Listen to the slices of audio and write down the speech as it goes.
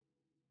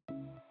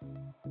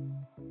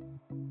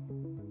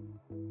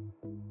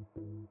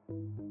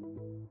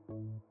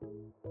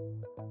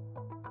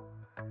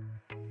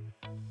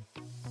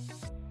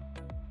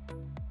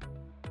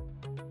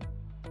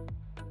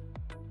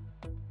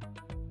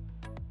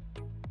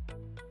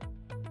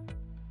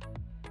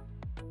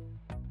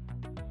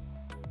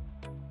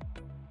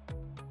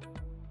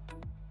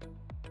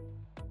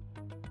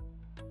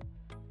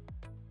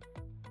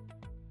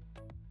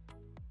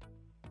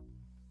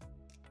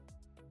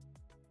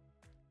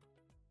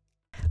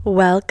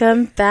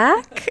Welcome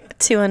back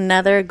to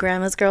another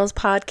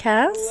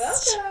Grammasgirlspodcast.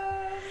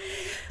 Welcome.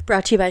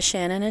 Brought to you by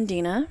Shannon and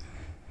Dena.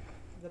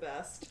 The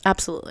best.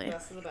 Absolutely. The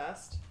best of the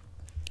best.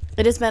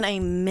 It has been a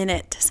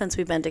minute since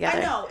we've been together.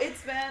 I know.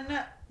 It's been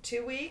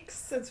 2 weeks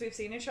since we've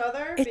seen each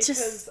other. It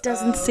just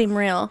doesn't seem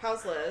real.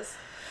 How's Liz?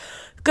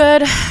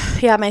 Good.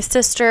 Yeah, my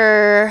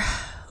sister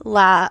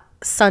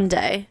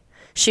Sunday,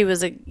 she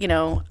was,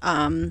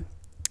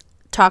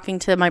 talking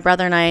to my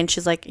brother and I, and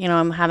she's like,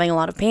 I'm having a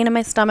lot of pain in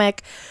my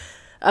stomach.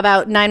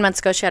 About 9 months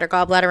ago, she had her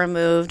gallbladder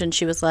removed, and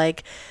she was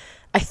like,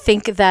 I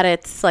think that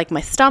it's like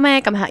my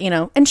stomach.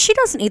 And she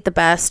doesn't eat the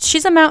best.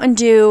 She's a Mountain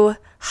Dew,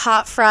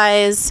 hot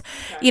fries,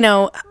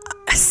 Okay.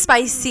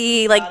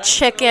 Spicy, like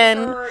chicken.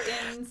 Her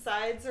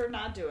insides are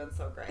not doing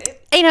so great.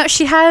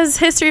 She has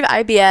history of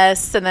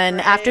IBS, and then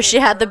after she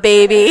had the Right.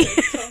 baby,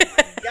 Oh my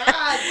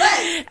God,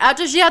 Liz.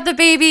 after she had the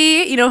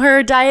baby,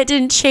 her diet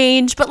didn't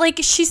change, but like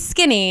she's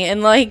skinny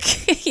and like,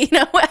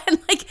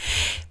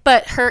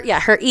 but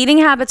her eating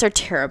habits are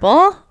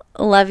terrible.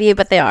 Love you,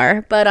 but they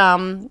are. But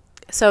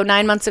so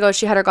 9 months ago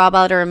she had her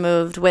gallbladder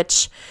removed,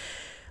 which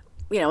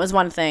was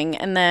one thing,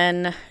 and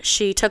then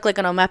she took like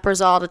an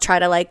omeprazole to try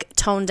to like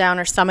tone down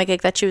her stomach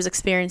ache that she was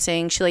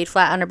experiencing. She laid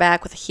flat on her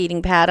back with a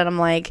heating pad, and I'm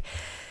like,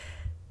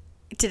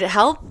 did it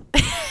help?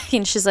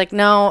 And she's like,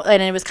 no,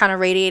 and it was kind of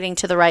radiating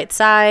to the right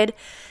side.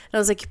 And I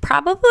was like, you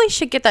probably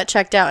should get that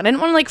checked out. And I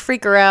didn't want to like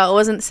freak her out. I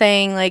wasn't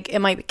saying like it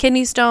might be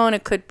kidney stone.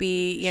 It could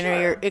be,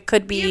 Sure. it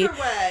could be. Either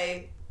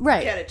way,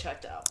 right. Get it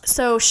checked out.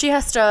 So she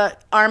has to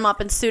arm up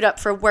and suit up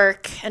for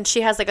work, and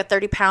she has like a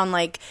 30-pound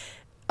like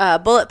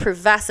bulletproof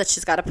vest that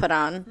she's got to put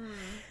on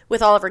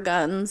with all of her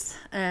guns.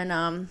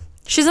 And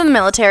she's in the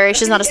military.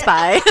 She's not a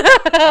spy.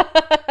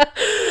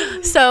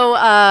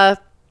 So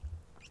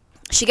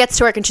she gets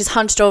to work, and she's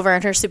hunched over,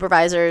 and her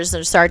supervisors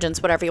or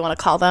sergeants, whatever you want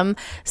to call them.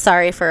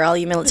 Sorry for all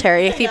you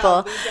military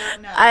people. We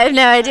don't know. I have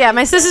no idea.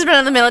 My sister's been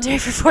in the military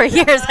for 4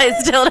 years. I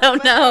still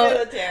don't know.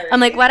 Military. I'm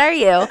like, what are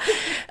you?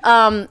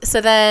 So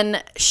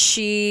then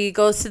she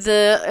goes to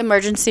the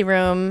emergency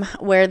room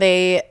where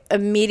they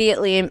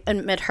immediately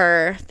admit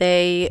her.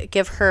 They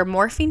give her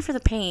morphine for the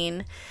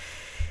pain.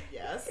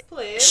 Yes,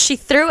 please. She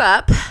threw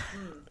up.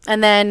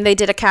 And then they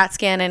did a CAT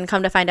scan, and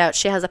come to find out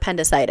she has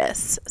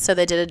appendicitis. So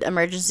they did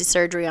emergency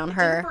surgery on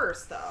her.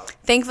 First, though.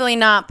 Thankfully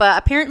not, but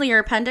apparently your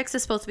appendix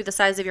is supposed to be the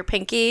size of your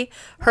pinky.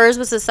 Hers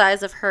was the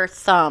size of her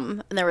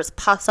thumb, and there was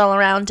pus all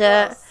around it.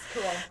 Yes,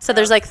 cool. So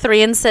there's like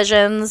 3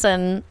 incisions,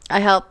 and I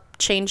helped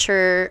change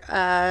her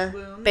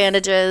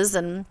bandages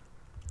and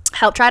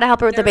try to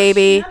help her with the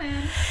baby.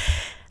 Shannon.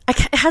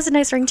 It has a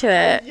nice ring to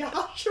it. Yeah,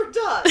 sure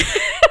does.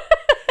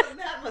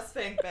 That must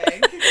spank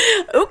bang.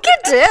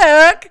 Okie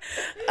doke.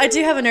 I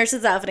do have a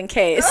nurse's outfit in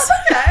case.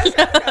 Okay.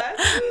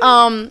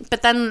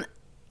 But then,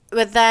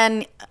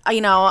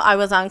 I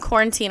was on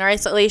quarantine or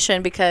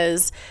isolation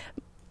because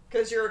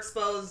You're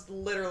exposed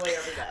literally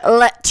every day.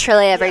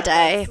 literally every Yeah,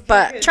 day. that's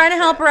But fucking trying to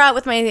help shit. her out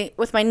with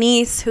my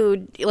niece,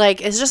 who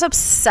like is just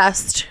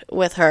obsessed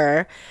with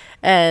her,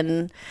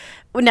 and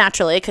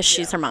naturally because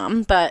she's her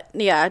mom. But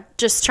yeah,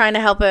 just trying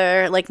to help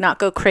her like not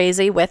go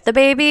crazy with the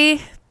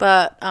baby.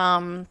 But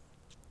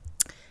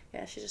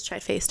yeah, she just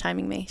tried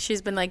FaceTiming me.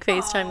 She's been like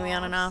FaceTiming me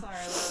on and off. Sorry,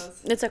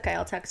 Liz. It's okay.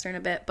 I'll text her in a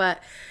bit.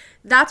 But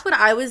that's what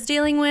I was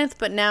dealing with.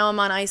 But now I'm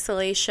on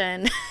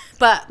isolation.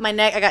 But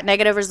I got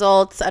negative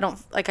results. I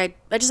just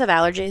have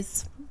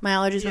allergies. My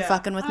allergies were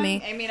fucking with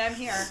me. I mean, I'm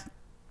here.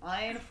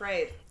 I ain't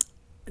afraid.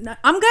 No,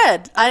 I'm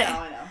good. I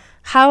know.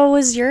 How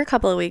was your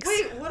couple of weeks?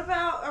 Wait, what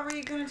about, are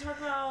we going to talk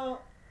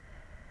about,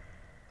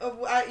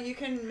 you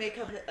can make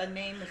up a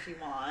name if you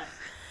want.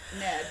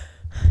 Ned.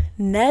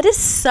 Ned is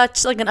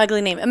such like an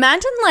ugly name.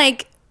 Imagine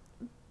like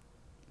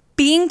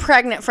being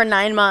pregnant for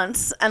 9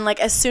 months, and like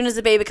as soon as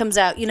the baby comes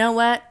out, you know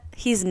what?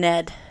 He's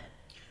Ned.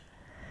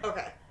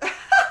 Okay.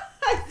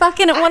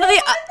 Fucking one of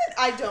the.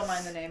 I don't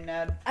mind the name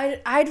Ned.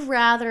 I'd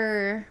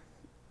rather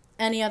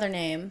any other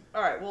name.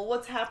 All right, well,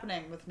 what's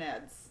happening with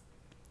Ned's?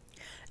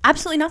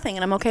 Absolutely nothing,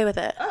 and I'm okay with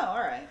it. Oh, all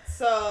right.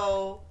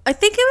 So, I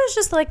think it was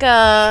just like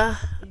a.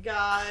 you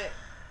got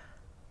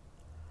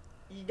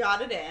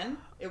it in.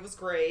 It was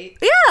great.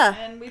 Yeah.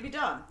 And we'd be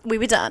done. We'd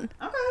be done.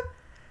 Okay.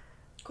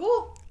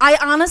 Cool.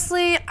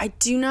 I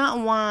do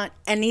not want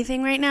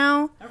anything right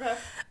now. Okay.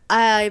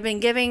 I've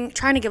been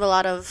trying to give a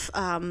lot of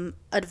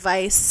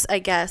advice, I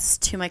guess,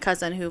 to my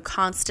cousin, who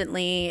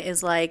constantly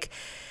is like,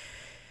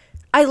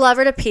 I love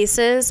her to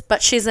pieces,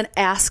 but she's an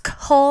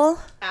ask-hole.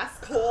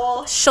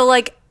 Asshole. She'll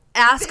like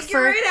ask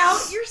Figure it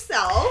out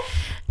yourself.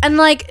 and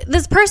like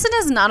this person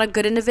is not a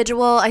good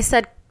individual. I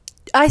said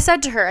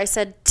to her,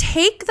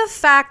 take the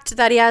fact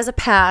that he has a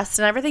past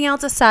and everything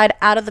else aside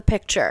out of the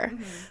picture.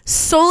 Mm-hmm.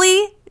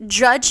 Solely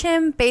judge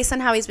him based on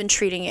how he's been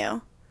treating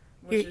you.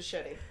 Which is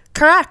shitty.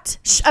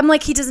 Correct. I'm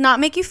like, he does not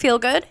make you feel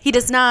good. He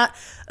does not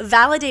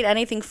validate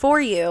anything for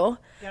you.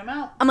 Get him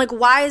out. I'm like,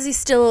 why is he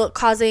still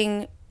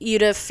causing you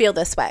to feel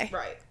this way?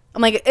 Right.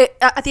 I'm like,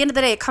 at the end of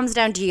the day, it comes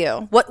down to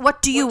you.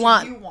 What do you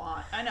want? What do you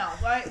want? I know.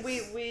 Right?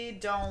 We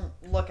don't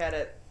look at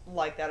it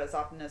like that as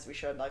often as we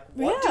should. Like,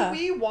 what do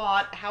we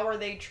want? How are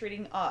they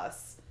treating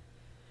us?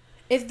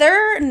 If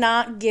they're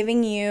not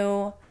giving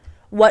you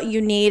what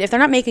you need, if they're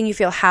not making you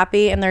feel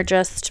happy and they're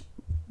just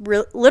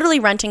literally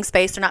renting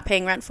space they're not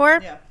paying rent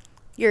for,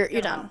 you're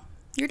done.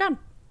 You're done.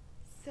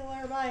 Still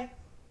are, bye.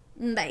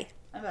 Bye.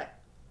 Bye.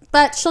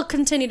 But she'll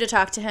continue to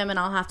talk to him, and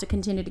I'll have to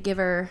continue to give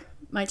her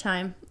my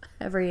time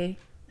every...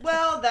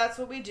 Well, that's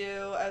what we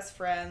do as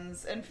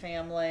friends and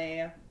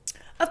family.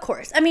 Of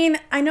course. I mean,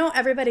 I know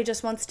everybody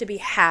just wants to be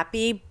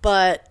happy,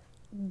 but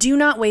do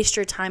not waste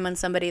your time on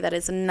somebody that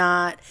is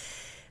not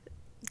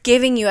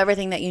giving you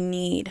everything that you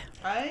need.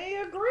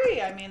 I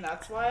agree. I mean,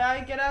 that's why I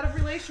get out of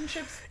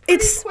relationships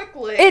pretty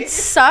quickly. It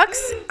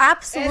sucks.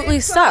 Absolutely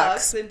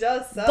sucks. It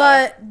does suck.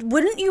 But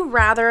wouldn't you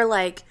rather,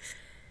 like...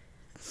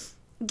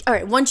 All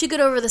right, once you get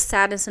over the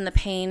sadness and the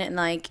pain and,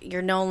 like,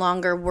 you're no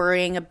longer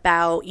worrying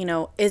about, you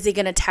know, is he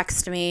going to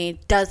text me?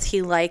 Does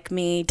he like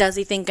me? Does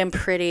he think I'm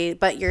pretty?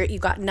 But you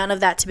got none of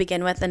that to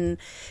begin with, and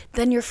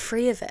then you're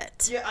free of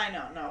it. Yeah, I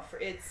know. No,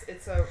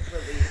 it's a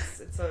release.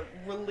 It's a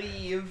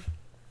relieve.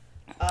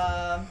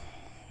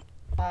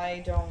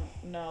 I don't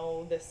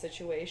know this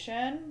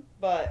situation,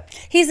 but...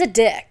 He's a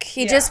dick.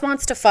 He just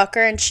wants to fuck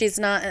her, and she's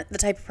not the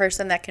type of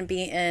person that can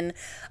be in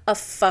a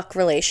fuck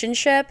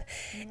relationship.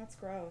 That's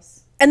gross.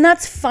 And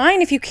that's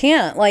fine if you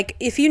can't. Like,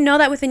 if you know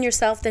that within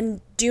yourself, then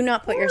do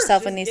not put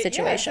yourself in these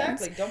situations. Yeah,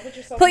 exactly. Don't put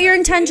yourself Put in your that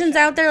intentions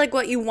situation. out there, like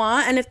what you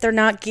want, and if they're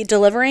not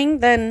delivering,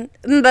 then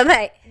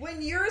bye-bye.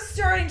 When you're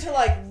starting to,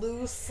 like,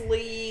 lose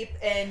sleep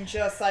and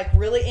just, like,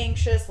 really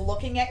anxious,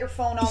 looking at your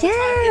phone all the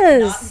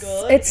time, it's not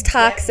good. It's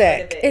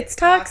toxic. It's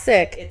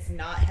toxic. It's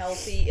not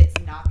healthy.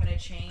 It's not going to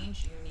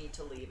change. You need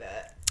to leave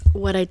it.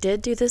 What I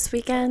did do this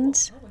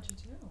weekend, What'd you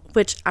do?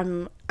 which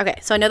okay,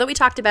 so I know that we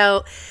talked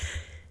about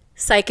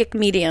psychic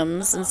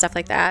mediums and stuff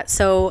like that.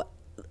 So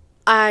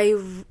I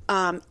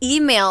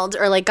emailed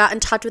or like got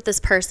in touch with this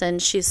person.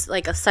 She's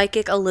like a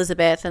psychic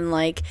Elizabeth, and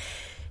like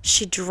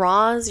she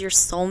draws your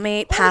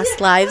soulmate,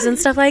 past lives and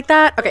stuff like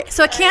that. Okay,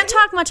 so I can't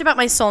talk much about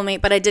my soulmate,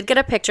 but I did get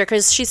a picture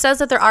because she says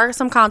that there are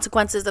some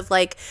consequences of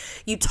like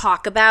you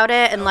talk about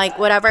it and like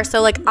whatever.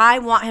 So like I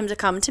want him to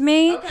come to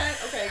me.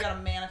 Okay, you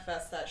gotta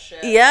manifest that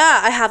shit.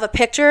 Yeah, I have a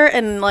picture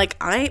and like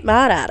I ain't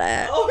mad at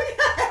it.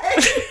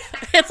 Okay.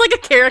 It's like a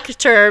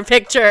caricature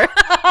picture.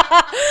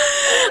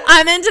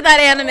 I'm into that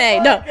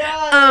anime. No. God,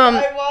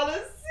 I want to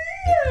see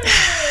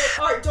it.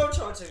 All right, don't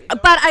show it to me.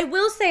 But I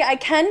will say I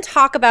can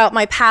talk about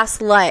my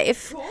past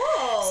life.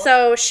 Cool.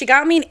 So she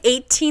got me in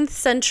 18th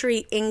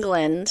century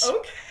England.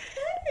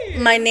 Okay.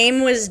 My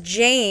name was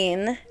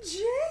Jane.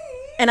 Jane.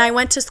 And I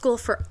went to school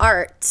for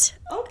art.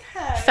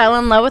 Okay. Fell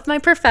in love with my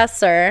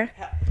professor.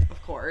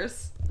 Of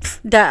course.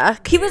 Duh.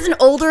 He was an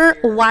older,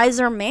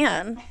 wiser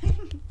man.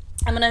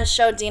 I'm going to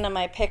show Dena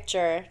my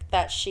picture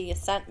that she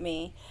sent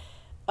me.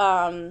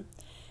 And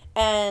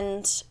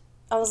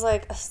I was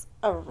like,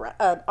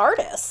 an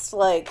artist.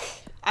 Like,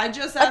 I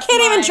just I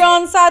can't even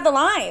draw inside the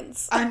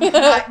lines.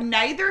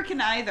 Neither can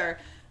either.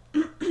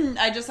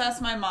 I just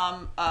asked my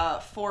mom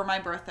for my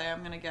birthday.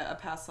 I'm going to get a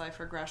past life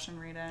regression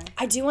reading.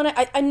 I do want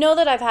to, I know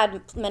that I've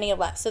had many of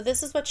left. So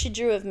this is what she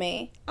drew of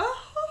me.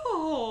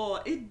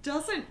 Oh, it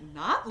doesn't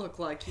not look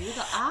like you.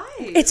 The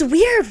eyes. It's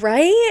weird,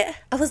 right?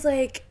 I was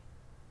like...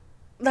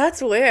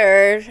 That's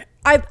weird.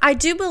 I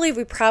do believe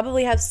we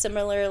probably have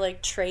similar,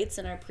 like, traits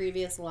in our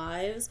previous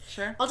lives.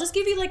 Sure. I'll just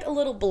give you, like, a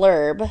little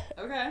blurb.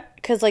 Okay.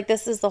 Because, like,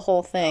 this is the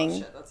whole thing. Oh,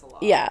 shit, that's a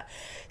lot. Yeah.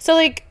 So,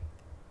 like,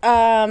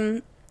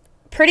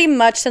 pretty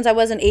much since I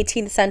was in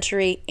 18th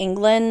century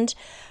England,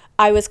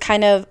 I've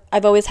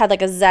always had,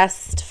 like, a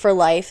zest for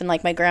life. And,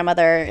 like, my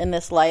grandmother in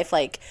this life,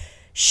 like,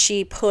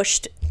 she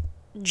pushed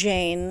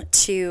Jane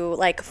to,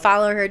 like,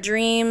 follow her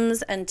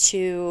dreams and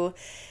to...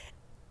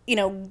 you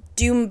know,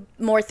 do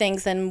more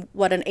things than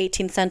what an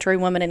 18th century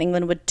woman in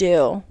England would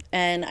do.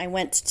 And I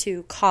went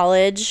to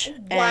college.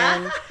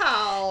 And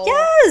wow.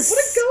 Yes.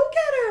 What a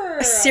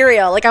go-getter.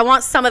 Cereal. Like, I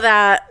want some of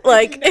that,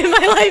 like, in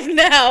my life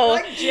now.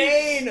 Like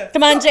Jane.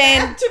 Come on,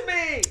 Jane. Back to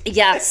me.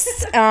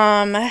 Yes.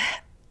 And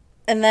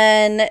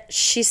then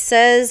she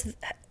says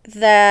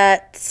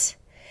that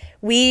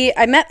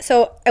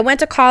I went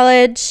to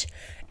college.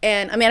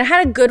 And, I mean, I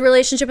had a good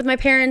relationship with my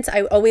parents.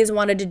 I always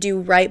wanted to do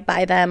right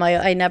by them.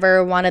 I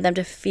never wanted them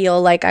to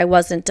feel like I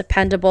wasn't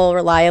dependable,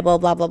 reliable,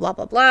 blah, blah, blah,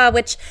 blah, blah,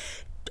 which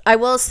I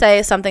will say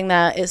is something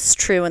that is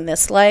true in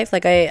this life.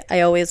 Like,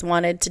 I always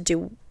wanted to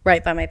do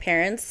right by my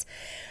parents.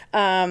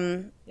 Yeah,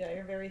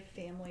 you're very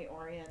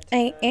family-oriented.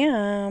 I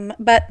am.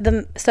 But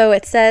so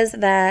it says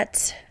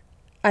that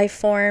I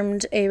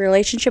formed a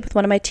relationship with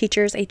one of my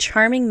teachers, a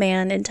charming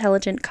man,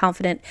 intelligent,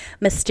 confident,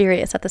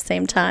 mysterious at the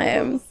same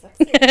time.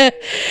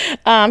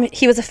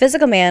 He was a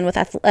physical man with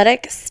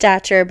athletic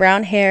stature,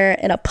 brown hair,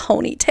 and a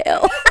ponytail.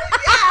 Yeah,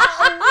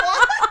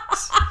 what?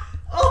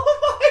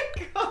 Oh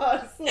my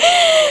god.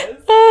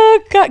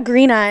 Oh, got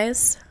green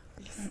eyes.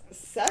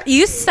 Sexy.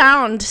 You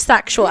sound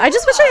sexual. I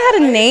just wish I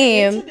had a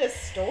name. Into this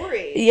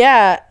story.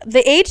 Yeah.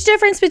 The age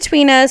difference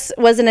between us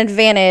was an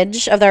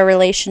advantage of our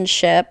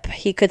relationship.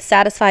 He could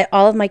satisfy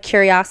all of my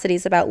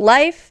curiosities about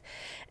life,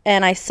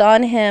 and I saw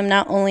in him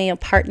not only a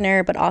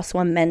partner, but also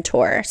a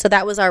mentor. So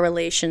that was our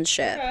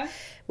relationship. Okay.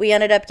 we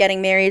ended up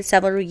getting married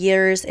several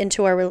years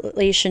into our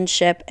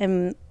relationship,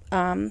 and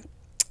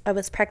I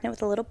was pregnant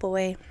with a little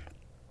boy.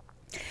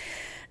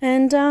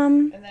 And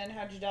then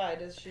how'd you die?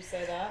 Does she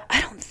say that?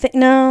 I don't think,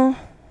 no.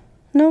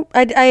 Nope.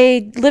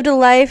 I lived a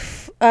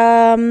life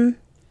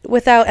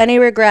without any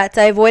regrets.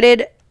 I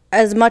avoided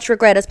as much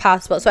regret as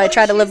possible, so I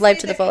tried to live life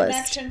to the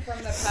fullest. Connection from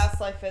the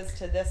past life is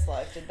to this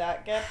life. Did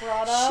that get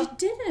brought up?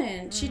 She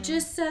didn't. She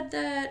just said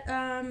that.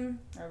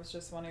 Or it was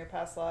just one of your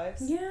past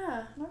lives?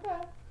 Yeah. Okay.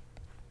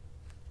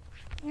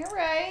 You're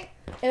right.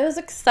 It was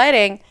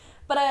exciting,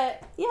 but I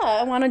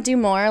want to do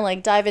more.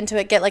 Like dive into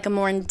it, get like a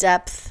more in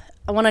depth.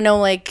 I want to know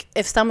like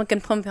if someone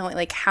can pinpoint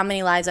like how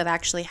many lives I've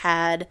actually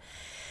had.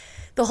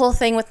 The whole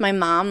thing with my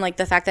mom, like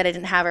the fact that I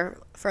didn't have her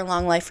for a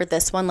long life for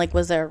this one, like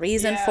was there a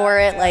reason for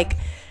it? Yeah. Like,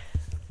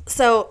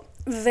 so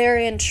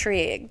very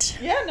intrigued.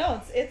 Yeah,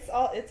 no, it's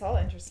all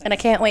interesting. And I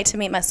can't wait to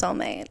meet my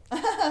soulmate.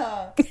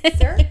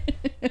 Sarah?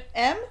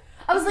 M?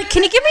 I was like,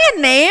 can you give me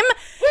a name?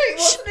 Wait,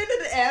 wasn't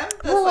it an M?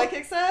 The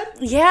psychic said?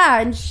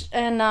 Yeah,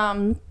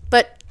 and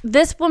but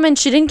this woman,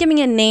 she didn't give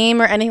me a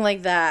name or anything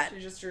like that.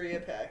 She just drew you a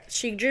pic.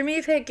 She drew me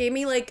a pic, gave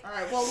me like... All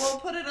right, well, we'll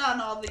put it on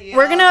all the...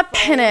 We're going to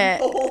pin it.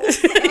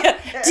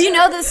 Do you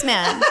know this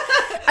man?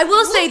 I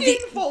will say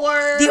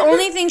the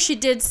only thing she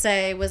did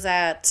say was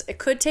that it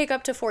could take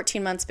up to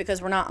 14 months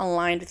because we're not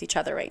aligned with each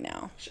other right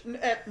now.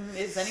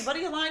 Is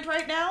anybody aligned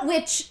right now?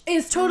 Which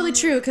is totally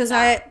true because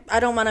I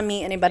don't want to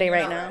meet anybody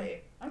right now.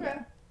 Ready. Okay.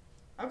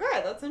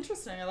 Okay, that's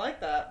interesting. I like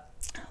that.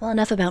 Well,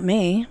 enough about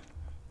me.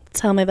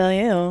 Tell me about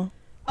you.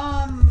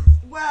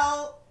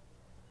 Well,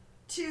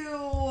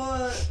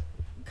 to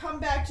come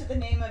back to the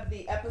name of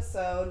the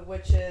episode,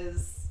 which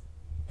is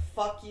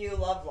Fuck You,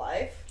 Love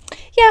Life.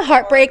 Yeah,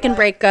 heartbreak and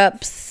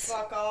breakups.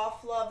 Fuck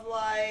off, love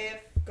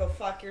life. Go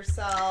fuck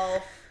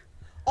yourself.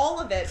 All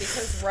of it,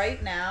 because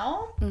right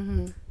now,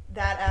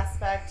 that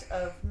aspect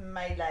of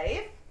my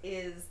life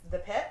is the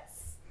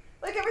pits.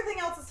 Like, everything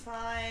else is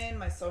fine.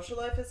 My social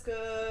life is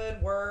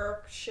good.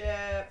 Work,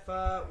 shit,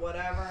 fuck,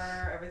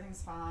 whatever.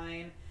 Everything's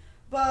fine.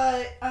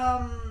 But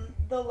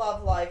the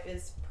love life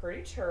is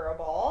pretty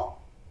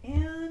terrible,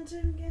 and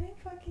I'm getting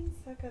fucking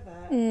sick of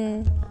it at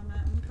the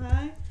moment,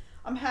 okay?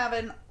 I'm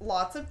having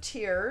lots of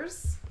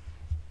tears,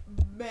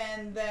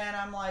 and then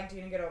I'm like, do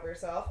you get over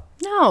yourself?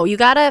 No, you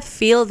gotta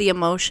feel the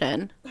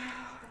emotion. I don't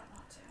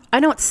want to. I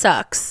know it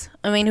sucks.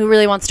 I mean, who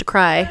really wants to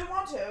cry? I don't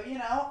want to,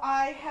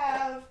 I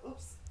have,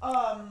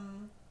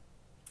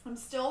 I'm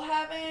still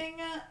having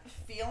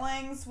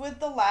feelings with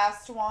the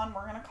last one.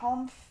 We're gonna call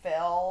him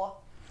Phil.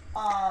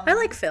 I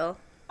like Phil.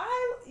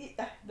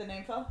 The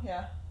name Phil?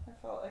 Yeah. I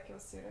felt like it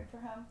was suiting for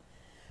him.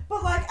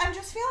 But, like, I'm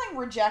just feeling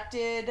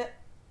rejected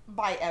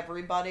by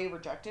everybody,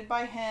 rejected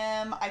by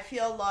him. I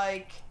feel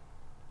like,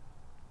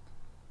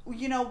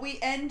 we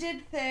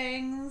ended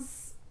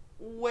things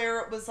where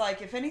it was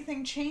like, if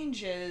anything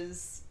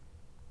changes,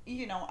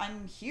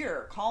 I'm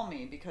here. Call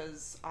me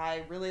because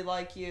I really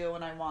like you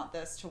and I want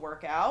this to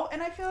work out.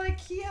 And I feel like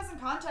he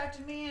hasn't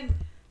contacted me and,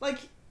 like,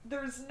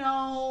 there's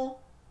no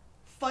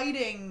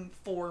fighting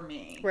for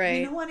me.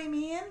 Right. You know what I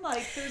mean?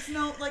 Like, there's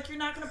no, like, you're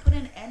not going to put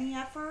in any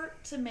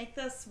effort to make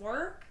this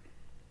work.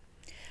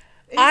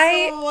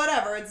 So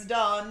whatever, it's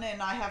done and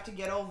I have to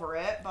get over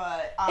it,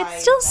 but it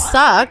still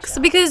sucks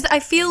because I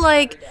feel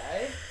like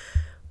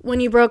when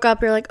you broke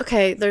up, you're like,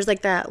 okay, there's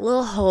like that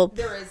little hope.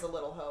 There is a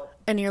little hope.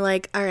 And you're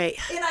like, all right.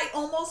 And I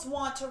almost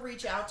want to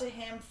reach out to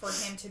him for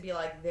him to be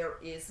like, there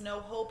is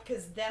no hope,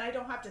 because then I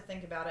don't have to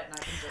think about it and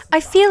I can just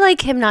I feel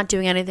like him not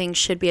doing anything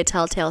should be a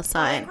telltale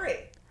sign. I agree.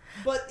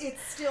 But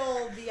it's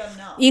still the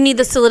unknown. You need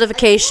the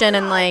solidification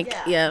and like,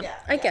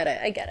 I get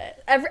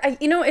it.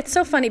 It's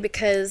so funny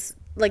because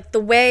like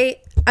the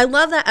way, I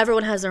love that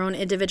everyone has their own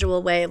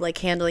individual way of like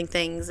handling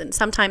things, and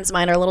sometimes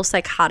mine are a little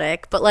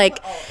psychotic, but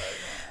like,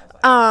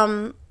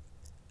 and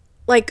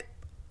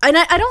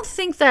I don't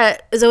think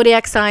that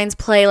zodiac signs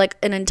play like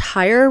an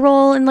entire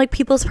role in like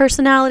people's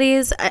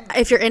personalities,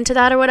 if you're into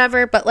that or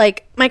whatever, but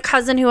like my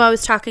cousin who I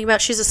was talking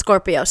about, she's a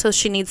Scorpio, so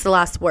she needs the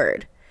last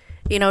word.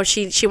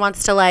 She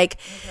wants to like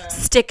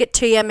stick it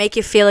to you, make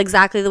you feel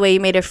exactly the way you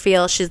made her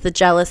feel. She's the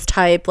jealous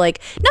type.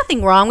 Like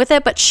nothing wrong with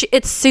it, but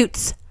it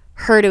suits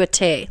her to a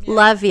T. Yeah.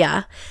 Love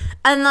ya.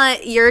 And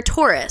like you're a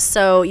Taurus,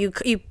 so you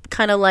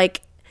kind of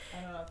like.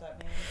 I don't know what that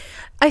means.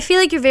 I feel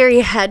like you're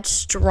very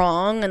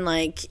headstrong and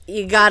like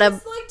you gotta. I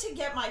just like to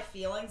get my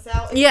feelings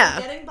out. If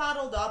I'm getting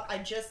bottled up,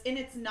 and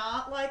it's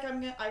not like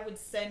I would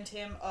send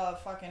him a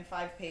fucking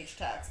 5-page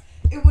text.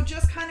 It would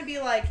just kind of be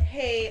like,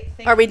 hey,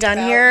 are we done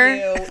here?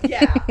 You.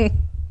 Yeah.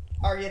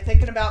 Are you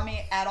thinking about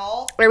me at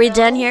all? Are we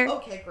done here?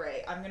 Okay,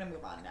 great. I'm going to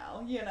move on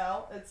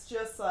now. It's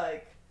just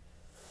like,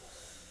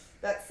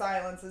 that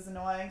silence is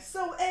annoying.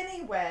 So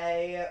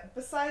anyway,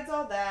 besides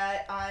all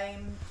that,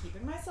 I'm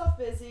keeping myself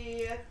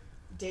busy,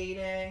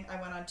 dating. I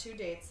went on 2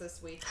 dates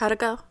this week. How'd it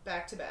go?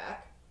 Back to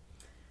back.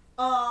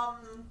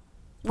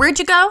 Where'd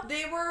you go?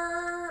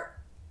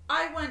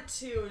 I went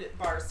to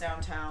bars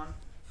downtown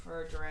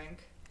for a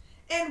drink.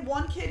 And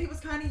one kid, he was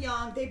kind of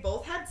young. They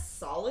both had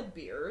solid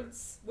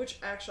beards, which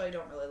actually I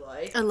don't really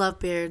like. I love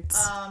beards.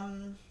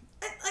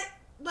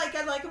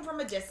 I like them from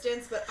a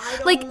distance, but I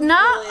don't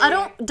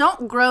Like,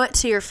 don't grow it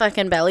to your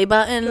fucking belly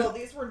button. No,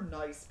 these were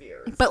nice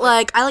beards. But,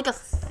 like, I like a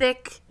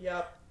thick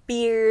Yep.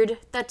 beard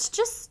that's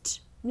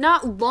just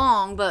not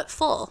long, but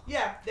full.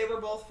 Yeah, they were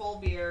both full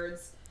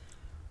beards.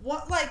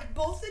 Both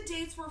the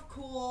dates were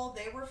cool.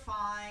 They were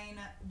fine.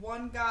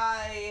 One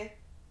guy,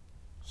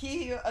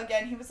 he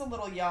was a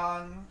little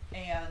young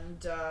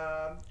and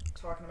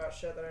talking about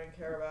shit that I didn't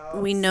care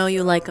about. We know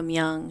you like them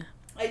young.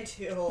 I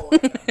do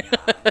like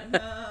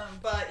him,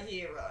 but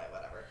he really,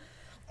 whatever.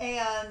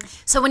 And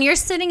so when you're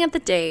sitting at the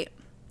date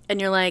and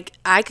you're like,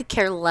 I could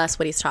care less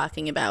what he's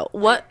talking about,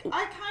 what?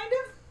 I kind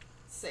of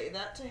say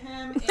that to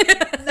him,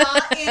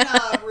 not in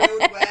a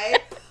rude way,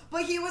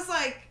 but he was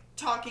like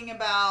talking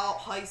about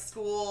high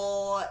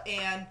school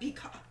and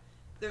because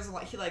there's a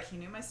lot. He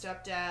knew my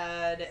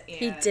stepdad. And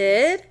he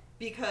did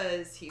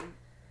because he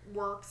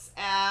works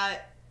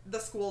at the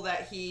school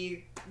that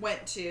he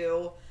went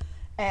to.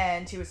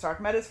 And he was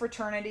talking about his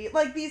fraternity,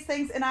 like these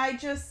things. And I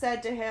just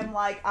said to him,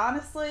 like,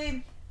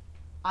 honestly,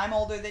 I'm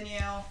older than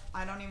you.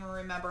 I don't even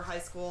remember high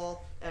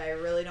school. And I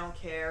really don't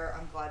care.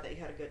 I'm glad that you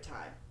had a good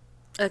time.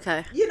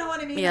 Okay. You know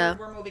what I mean? Yeah.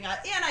 We're moving on.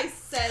 And I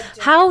said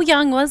to how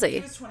young was he? He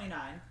was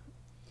 29.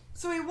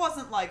 So he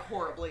wasn't, like,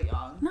 horribly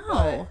young.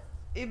 No.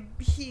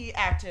 He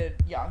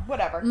acted young.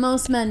 Whatever.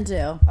 Most men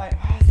do.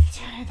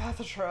 That's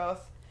the truth.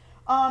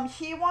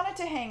 He wanted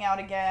to hang out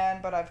again,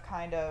 but I've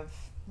kind of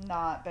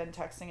not been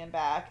texting him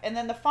back. And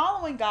then the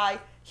following guy,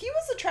 he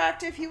was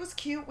attractive, he was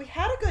cute, we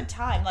had a good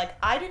time. Like,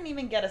 I didn't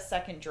even get a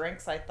second drink,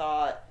 so I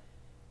thought,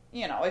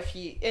 you know,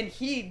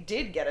 he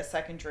did get a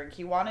second drink,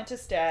 he wanted to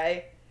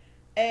stay.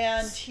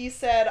 And he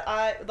said,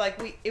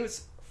 it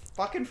was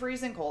fucking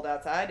freezing cold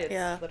outside.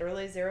 It's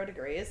literally 0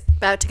 degrees.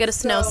 About to get a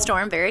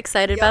snowstorm. Very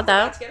excited about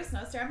that. About to get a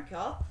snowstorm.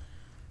 Cool.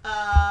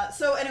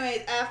 So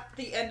anyway, at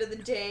the end of the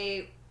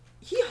day,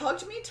 he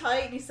hugged me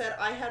tight and he said,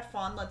 I had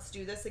fun. Let's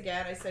do this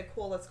again. I said,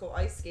 cool, let's go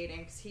ice skating.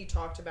 Because he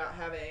talked about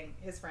having,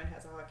 his friend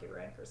has a hockey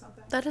rink or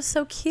something. That is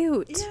so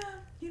cute. Yeah.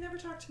 He never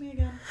talked to me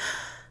again.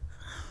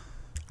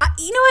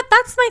 You know what?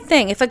 That's my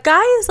thing. If a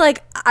guy is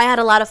like, I had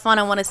a lot of fun,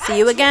 I want to see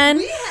you again.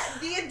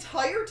 The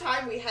entire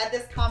time we had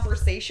this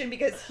conversation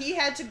because he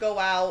had to go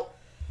out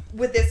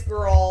with this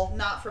girl,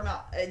 not from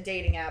a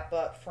dating app,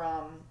 but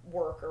from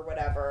work or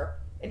whatever.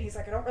 And he's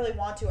like, I don't really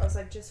want to. I was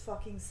like, just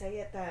fucking say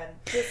it then.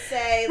 Just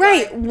say,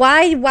 right.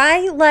 Like,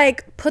 why,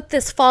 like, put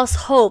this false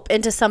hope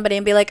into somebody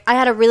and be like, I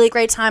had a really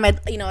great time. I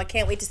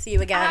can't wait to see you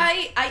again.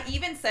 I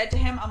even said to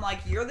him, I'm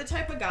like, you're the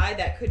type of guy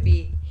that could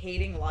be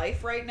hating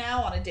life right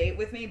now on a date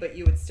with me, but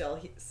you would still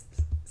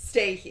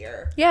stay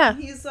here. Yeah.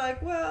 And he's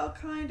like, well,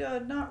 kind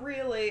of, not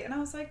really. And I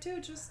was like,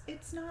 dude,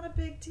 it's not a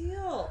big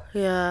deal.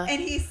 Yeah. And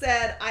he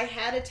said, I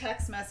had a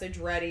text message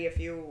ready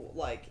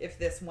if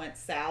this went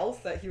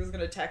south, that he was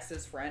going to text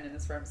his friend and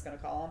his friend was going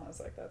to call him. I was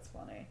like, that's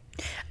funny.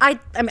 I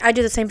mean, I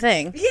do the same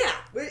thing. Yeah.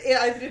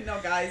 I didn't know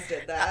guys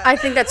did that. I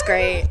think that's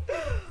great.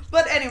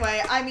 But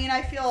anyway, I mean,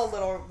 I feel a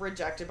little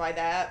rejected by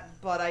that,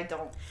 but I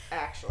don't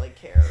actually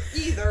care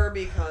either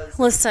because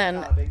it's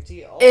not a big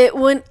deal.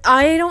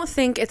 I don't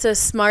think it's a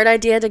smart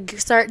idea to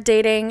start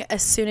dating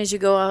as soon as you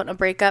go out on a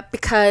breakup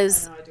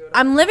because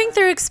I'm living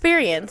through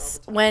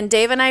experience. When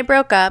Dave and I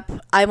broke up,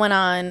 I went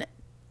on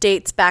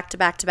dates back to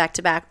back to back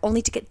to back,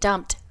 only to get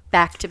dumped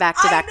back to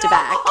back to back to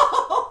back.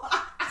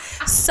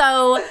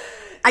 So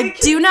I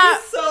do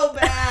not. So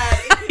bad.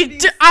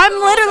 I'm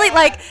literally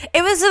like,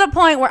 it was to the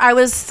point where I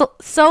was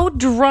so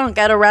drunk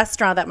at a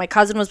restaurant that my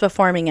cousin was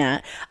performing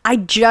at. I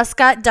just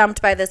got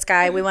dumped by this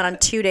guy. We went on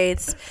 2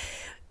 dates.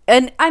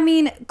 And I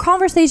mean,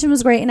 conversation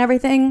was great and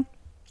everything.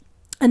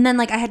 And then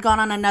like I had gone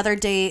on another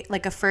date,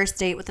 like a first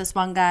date with this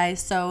one guy.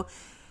 So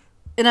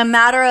in a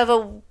matter of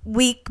a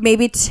week,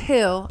 maybe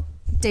 2,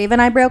 Dave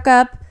and I broke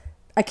up.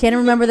 I can't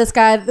remember this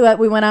guy that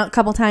we went out a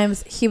couple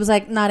times. He was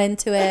like not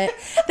into it.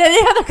 Then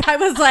the other guy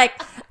was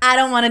like, I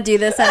don't want to do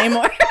this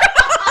anymore.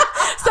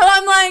 So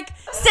I'm like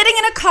sitting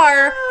in a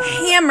car,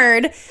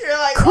 hammered, you're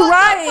like,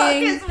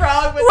 crying.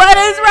 What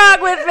is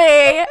wrong with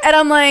me? And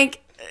I'm like,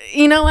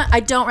 you know what?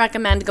 I don't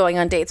recommend going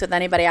on dates with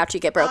anybody after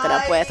you get broken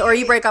up with, or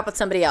you break up with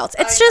somebody else.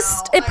 It's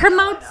it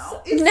promotes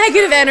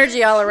negative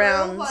energy all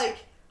around. Like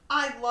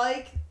I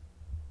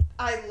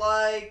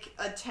like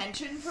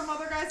attention from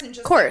other guys, and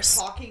just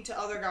talking to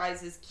other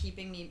guys is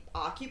keeping me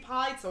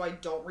occupied, so I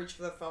don't reach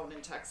for the phone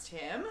and text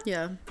him.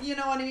 Yeah. You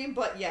know what I mean?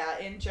 But yeah,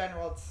 in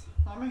general, it's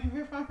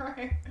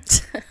right.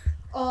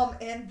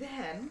 And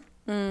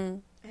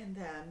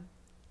then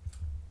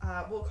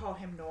we'll call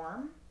him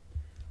Norm.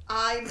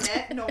 I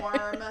met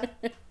Norm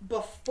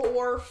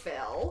before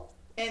Phil,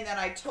 and then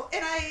I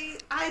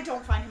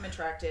don't find him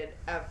attracted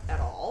at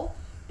all.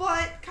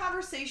 But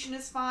conversation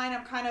is fine.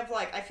 I'm kind of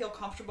like, I feel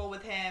comfortable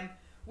with him.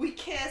 We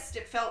kissed.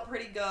 It felt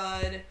pretty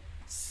good.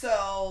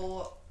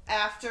 So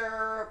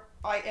after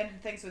I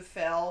ended things with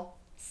Phil,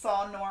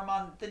 saw Norm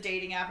on the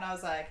dating app, and I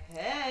was like,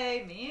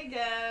 hey, me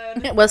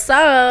again. What's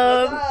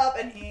up? What's up?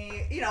 And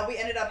he, we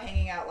ended up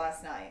hanging out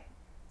last night.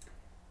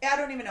 I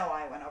don't even know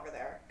why I went over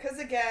there. Because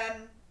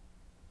again,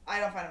 I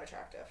don't find him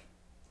attractive.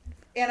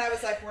 And I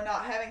was like, we're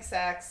not having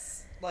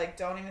sex. Like,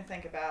 don't even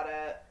think about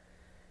it.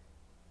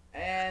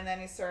 And then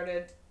he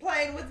started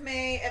playing with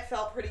me. It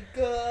felt pretty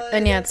good.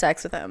 And you had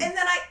sex with him. And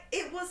then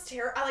it was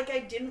terrible.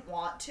 I didn't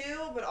want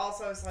to, but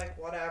also I was like,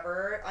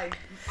 whatever.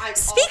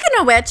 Speaking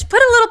of which, put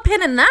a little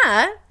pin in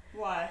that.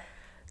 Why?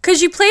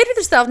 Because you played with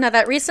yourself now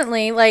that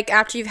recently, like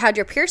after you've had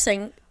your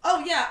piercing.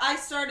 Oh, yeah.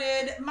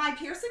 My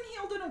piercing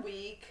healed in a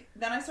week.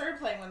 Then I started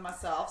playing with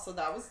myself. So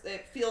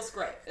it feels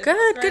great. It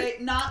feels great.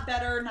 Good. Not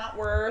better, not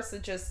worse.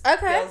 It just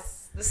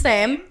feels the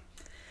same.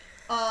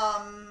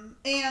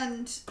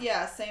 And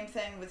yeah, same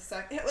thing with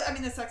sex. I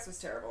mean, the sex was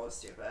terrible. It was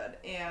stupid.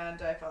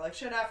 And I felt like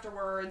shit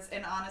afterwards.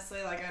 And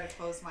honestly, like, I had to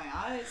close my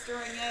eyes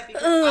during it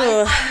because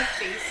I'm a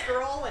face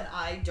girl and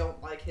I don't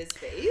like his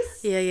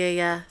face.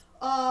 Yeah.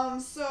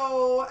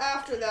 So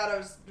after that, I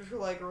was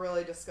like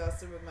really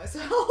disgusted with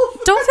myself.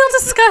 Don't feel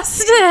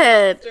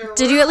disgusted.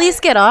 Did you at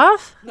least get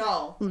off?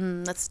 No.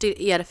 You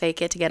had to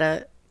fake it to get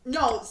a.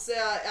 No, so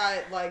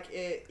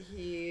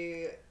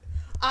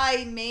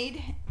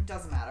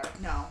doesn't matter.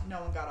 No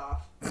one got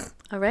off.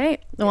 All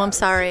right. Well, I'm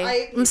sorry.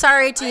 I'm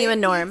sorry to you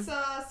and Norm.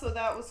 Pizza, so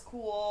that was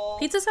cool.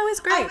 Pizza's always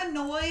great. I'm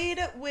annoyed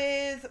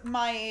with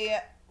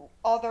my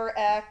other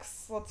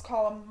ex. Let's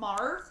call him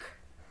Mark.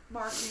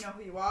 Mark, you know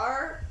who you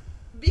are.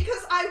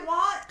 Because I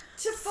want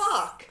to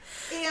fuck.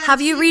 And have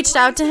you reached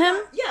out to him?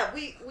 Yeah,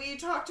 we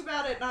talked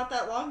about it not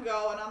that long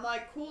ago, and I'm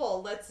like,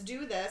 cool, let's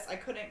do this. I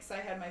couldn't because I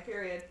had my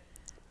period.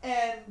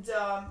 And,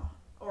 I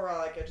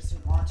just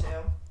didn't want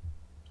to.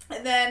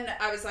 And then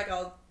I was like,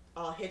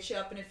 I'll hit you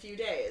up in a few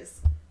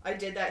days. I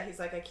did that. He's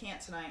like, I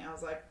can't tonight. I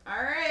was like,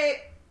 all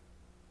right.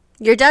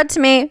 You're dead to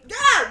me.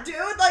 Yeah, dude.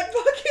 Like,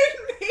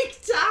 fucking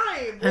make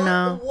time. I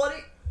know.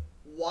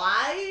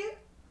 Why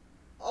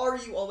are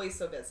you always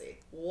so busy?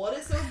 What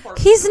is so important?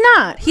 He's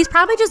not. He's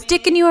probably just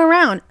dicking you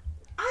around.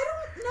 I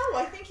don't know.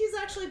 I think he's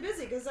actually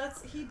busy because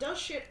he does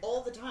shit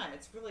all the time.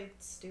 It's really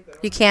stupid.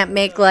 You can't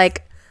make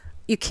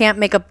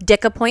a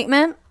dick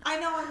appointment? I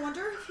know. I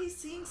wonder if he's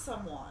seeing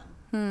someone.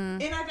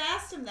 And I've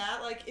asked him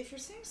that, like, if you're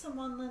seeing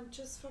someone, then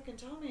just fucking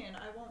tell me and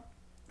I won't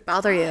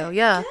bother you.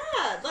 Yeah.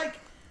 Yeah, like,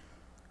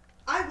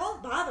 I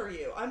won't bother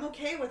you. I'm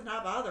okay with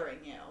not bothering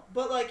you.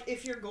 But, like,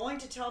 if you're going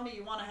to tell me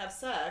you want to have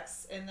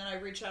sex, and then I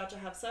reach out to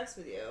have sex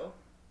with you,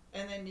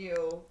 and then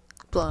you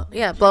blow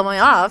me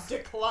off.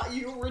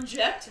 You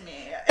reject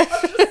me. I'm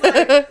just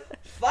like,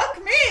 fuck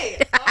me.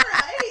 All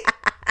right.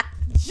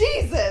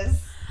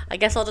 Jesus. I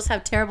guess I'll just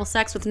have terrible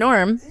sex with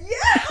Norm.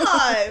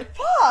 Yeah.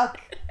 Fuck.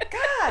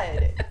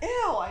 God.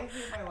 Ew. I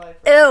hate my life.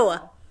 Ew.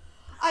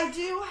 I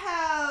do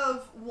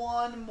have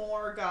one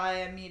more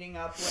guy I'm meeting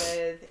up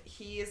with.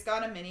 He's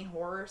got a mini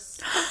horse.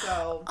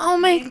 So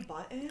Buttons.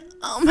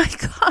 Oh my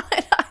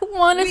god. I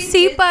want to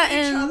see Buttons. We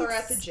did see each other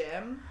at the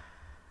gym.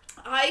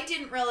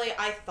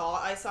 I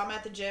thought I saw him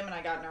at the gym and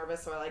I got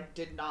nervous, so I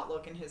did not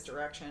look in his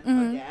direction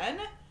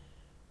again.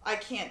 I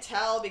can't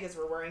tell because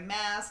we're wearing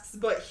masks,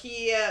 but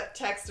he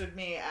texted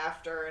me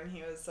after and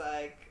he was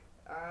like,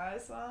 I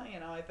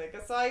think I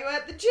saw you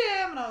at the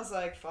gym. And I was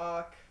like,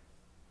 fuck.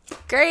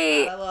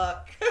 Great.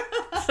 Look.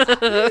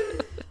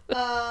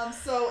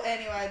 So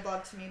anyway, I'd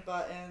love to meet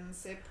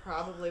Buttons. It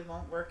probably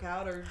won't work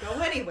out or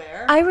go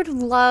anywhere. I would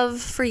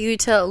love for you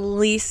to at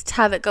least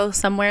have it go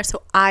somewhere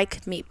so I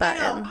could meet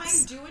Buttons.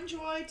 I do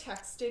enjoy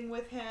texting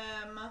with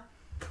him.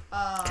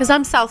 Because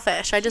I'm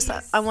selfish.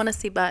 I want to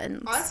see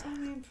Buttons. I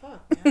mean,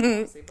 fuck. Man, I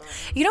want to see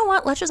Buttons. You know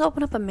what? Let's just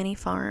open up a mini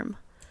farm.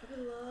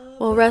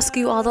 We'll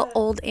rescue all the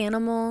old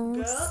animals.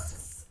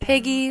 Goats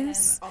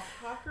piggies. And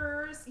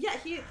alpacas. Yeah,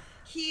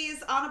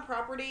 he's on a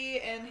property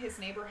and his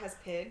neighbor has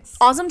pigs.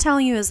 All I'm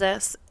telling you is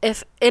this.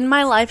 If in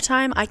my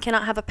lifetime I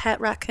cannot have a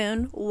pet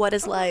raccoon, what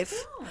is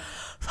life? No.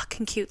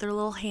 Fucking cute. Their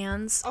little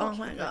hands. Oh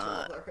my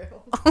god.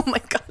 Oh Oh my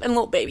god. And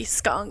little baby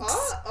skunks.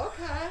 Oh,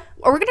 okay.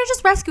 Or we're going to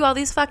just rescue all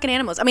these fucking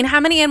animals. I mean, how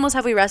many animals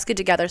have we rescued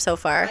together so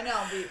far? I know.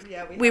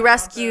 We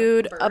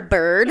rescued a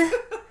bird.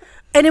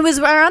 And it was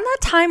around that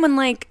time when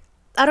I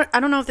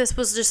don't know if this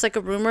was just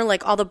a rumor,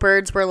 all the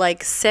birds were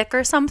sick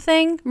or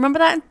something. Remember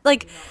that?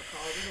 It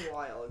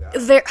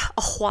was a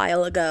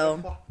while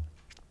ago.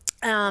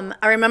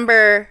 I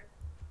remember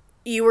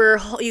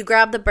you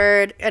grabbed the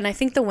bird and I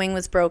think the wing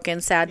was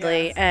broken,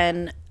 sadly. Yes.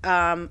 And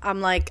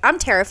I'm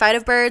terrified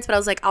of birds, but I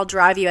was like, I'll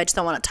drive you. I just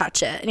don't want to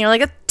touch it. And you're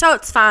like,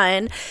 it's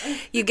fine.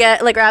 You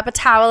get wrap a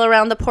towel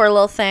around the poor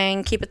little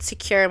thing, keep it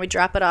secure, and we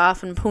drop it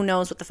off. And who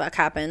knows what the fuck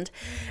happened?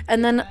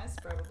 And then,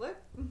 probably.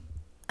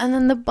 And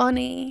then the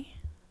bunny.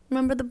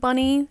 Remember the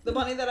bunny? The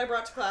bunny that I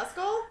brought to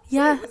classical?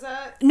 Yeah. Wait, was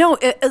that? No,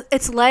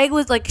 its leg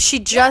was she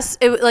just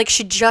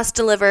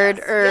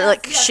delivered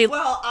she.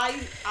 Well,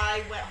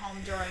 I went home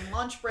during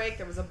lunch break.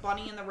 There was a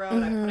bunny in the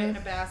road. I put it in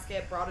a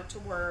basket, brought it to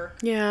work.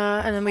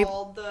 Yeah, and then we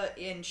called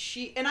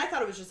and I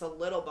thought it was just a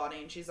little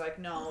bunny, and she's like,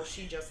 no,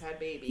 she just had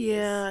babies.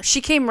 Yeah,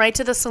 she came right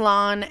to the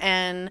salon,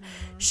 and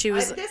she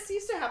was. This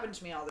used to happen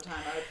to me all the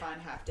time. I would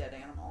find half dead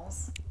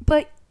animals.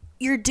 But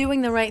you're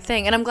doing the right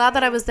thing, and I'm glad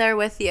that I was there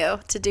with you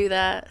to do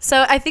that.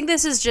 So I think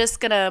this is just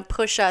gonna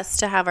push us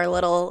to have our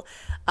little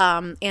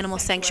animal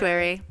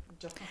sanctuary.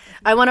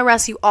 I want to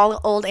rescue all the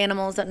old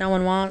animals that no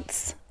one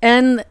wants.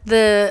 And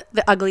the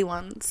ugly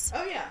ones.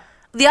 Oh, yeah.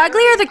 The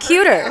ugly or the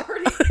cuter?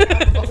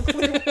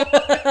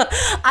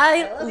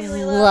 I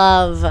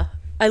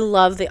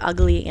love the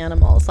ugly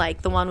animals.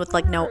 Like the one with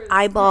like no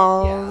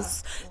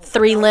eyeballs,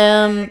 3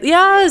 limb.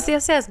 Yes.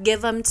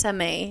 Give them to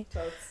me.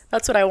 Totes.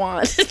 That's what I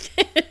want.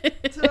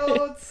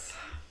 Totes.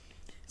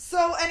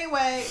 So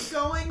anyway,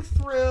 going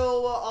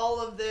through all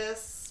of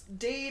this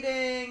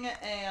dating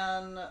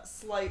and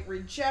slight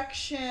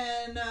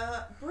rejection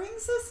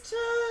brings us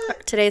to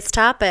today's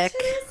topic.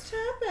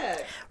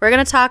 We're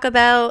going to talk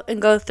about and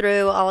go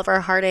through all of our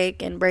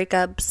heartache and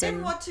breakups.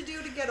 And what to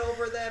do to get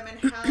over them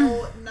and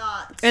how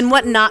not to. And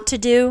what not to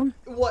do.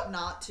 What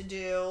not to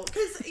do.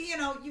 Because,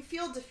 you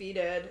feel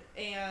defeated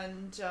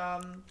and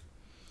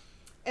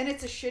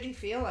it's a shitty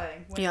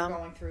feeling when you're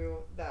going through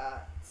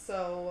that.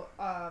 So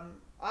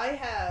I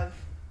have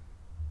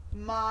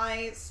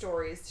my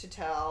stories to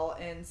tell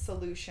and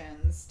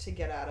solutions to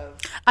get out of.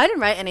 I didn't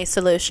write any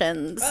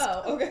solutions.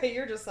 Oh, okay.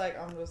 You're just like,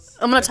 I'm going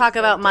to talk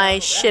about my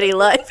shitty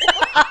life.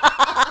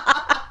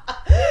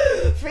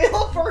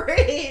 Feel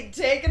free.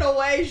 Take it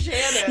away,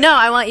 Shannon. No,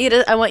 I want you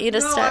to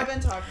start. I've been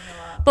talking a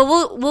lot. But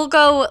we'll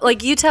go,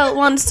 like, you tell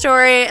one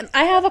story.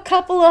 I have a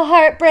couple of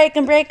heartbreak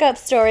and breakup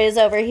stories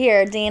over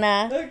here,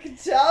 Dena.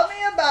 Tell me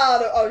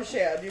about it. Oh,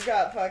 Shan, you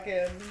got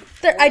fucking.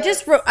 I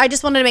just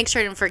wanted to make sure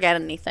I didn't forget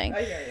anything.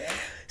 I hear you.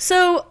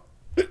 So,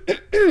 we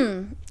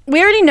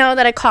already know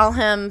that I call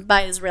him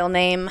by his real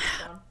name.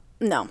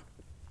 No.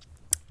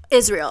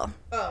 Israel.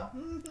 Oh.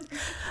 I'm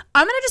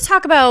going to just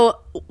talk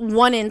about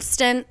one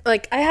instant.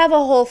 Like, I have a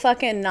whole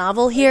fucking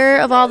novel here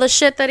of all the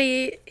shit that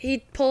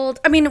he pulled.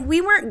 I mean, we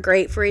weren't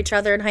great for each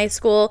other in high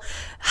school.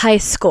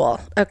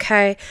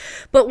 Okay?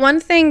 But one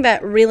thing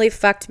that really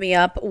fucked me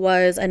up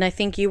was, and I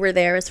think you were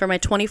there, is for my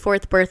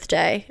 24th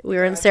birthday. We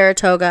were in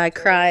Saratoga. I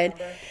cried.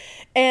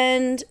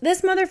 And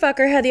this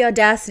motherfucker had the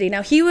audacity.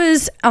 Now, he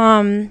was,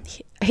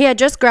 he had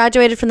just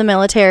graduated from the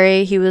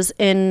military. He was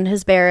in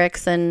his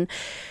barracks, and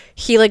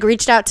he, like,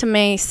 reached out to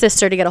my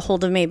sister to get a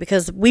hold of me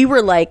because we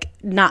were, like,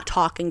 not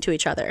talking to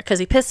each other because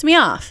he pissed me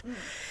off.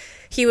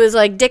 He was,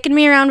 like, dicking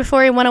me around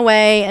before he went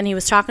away, and he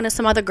was talking to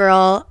some other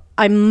girl.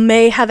 I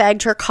may have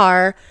egged her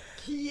car.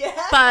 Yeah.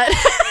 But.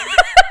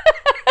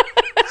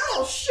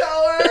 I'll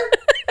show her.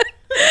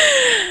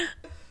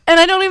 And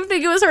I don't even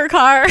think it was her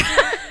car.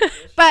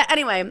 But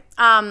anyway,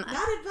 not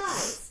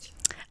advised.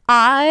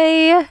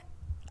 I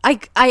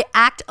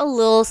act a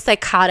little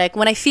psychotic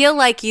when I feel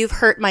like you've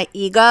hurt my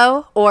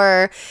ego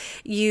or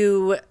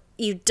you've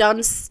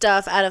done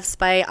stuff out of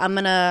spite. I'm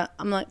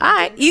like, all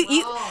right,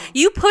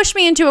 you push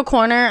me into a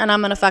corner and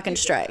I'm gonna fucking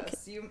strike.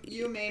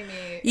 You made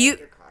me. You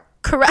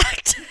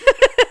correct.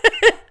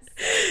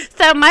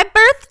 So my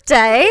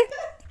birthday.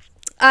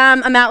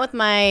 I'm out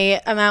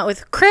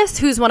with Chris,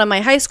 who's one of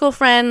my high school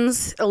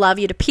friends. I love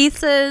you to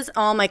pieces.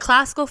 All my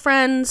classical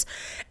friends,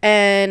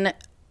 and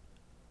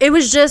it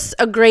was just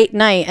a great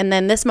night. And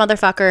then this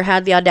motherfucker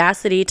had the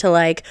audacity to,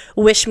 like,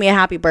 wish me a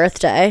happy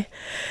birthday.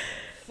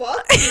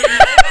 Fuck.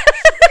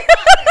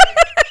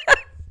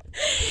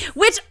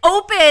 Which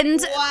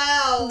opened the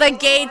Wow.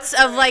 gates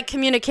of, like,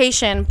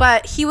 communication.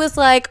 But he was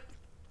like,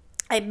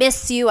 I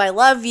miss you. I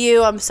love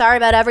you. I'm sorry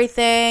about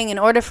everything. In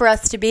order for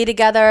us to be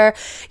together,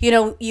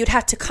 you'd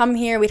have to come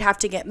here. We'd have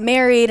to get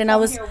married. And I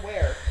was, Here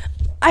where?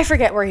 I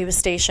forget where he was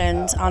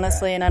stationed,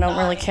 honestly, and I don't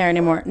really care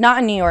anymore. Not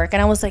in New York.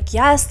 And I was like,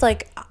 yes,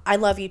 like, I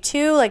love you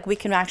too. Like, we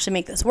can actually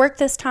make this work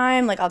this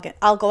time. Like,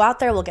 I'll go out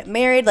there. We'll get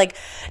married. Like,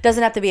 it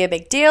doesn't have to be a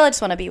big deal. I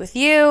just want to be with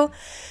you.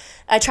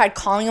 I tried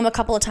calling him a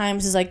couple of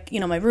times. He's like,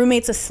 my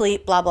roommate's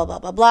asleep, blah, blah, blah,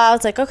 blah, blah. I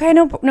was like, okay,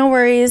 no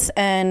worries.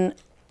 And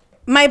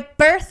my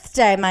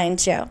birthday,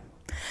 mind you.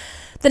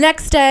 The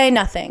next day,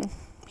 nothing.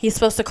 He's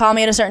supposed to call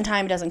me at a certain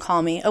time. He doesn't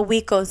call me. A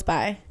week goes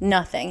by.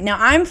 Nothing. Now,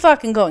 I'm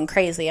fucking going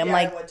crazy. I'm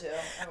like, I would too.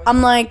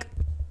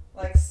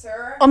 Like,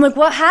 sir. I'm like,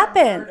 what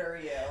happened? Murder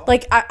you.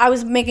 Like, I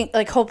was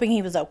hoping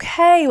he was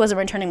okay. He wasn't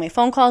returning my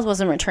phone calls,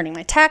 wasn't returning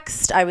my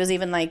text. I was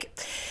even, like,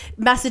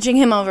 messaging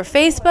him over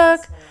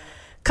Facebook.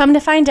 Come to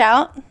find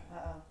out,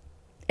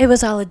 it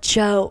was all a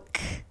joke.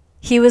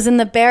 He was in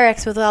the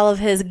barracks with all of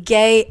his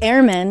gay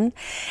airmen,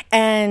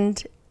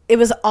 and it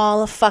was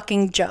all a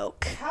fucking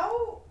joke. How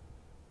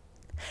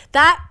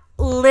that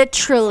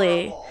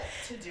literally horrible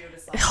to do to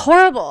someone.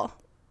 Horrible.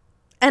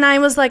 And I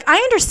was like, I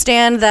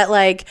understand that,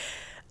 like,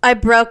 I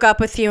broke up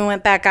with you and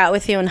went back out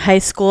with you in high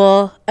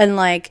school, and,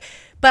 like,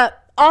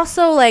 but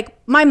also, like,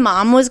 my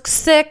mom was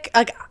sick.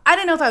 Like, I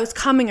didn't know if I was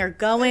coming or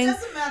going. It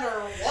doesn't matter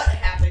what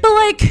happened. But,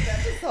 like,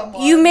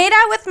 you made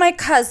out with my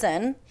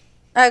cousin,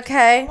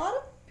 okay? A lot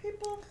of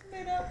people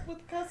made out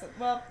with cousins.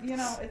 Well,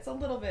 it's a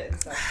little bit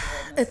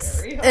incestual in this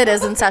area. It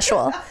is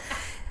incestual.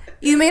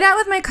 You made out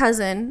with my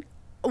cousin.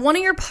 One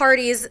of your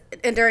parties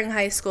during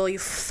high school, you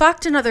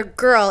fucked another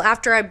girl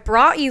after I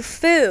brought you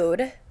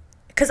food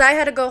because I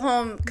had to go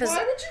home.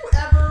 Why would you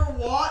ever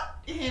want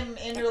him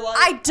in your life?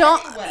 I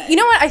don't. Anyway? You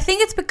know what? I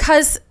think it's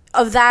because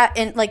of that.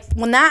 And, like,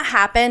 when that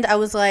happened, I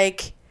was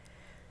like,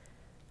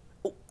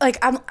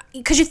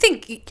 because you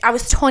think I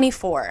was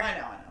 24. I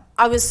know.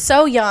 I was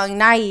so young,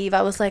 naive.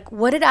 I was like,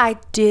 what did I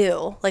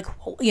do? Like,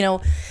 you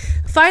know,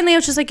 finally I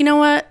was just like, you know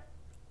what?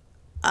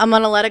 I'm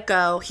going to let it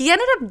go. He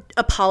ended up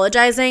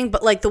apologizing,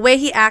 but like the way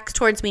he acts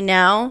towards me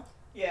now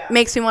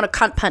makes me want to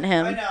cunt punt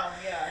him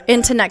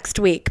into next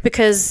week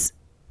because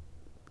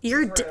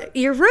you're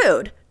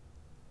rude.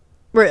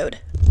 Rude.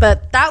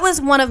 But that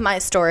was one of my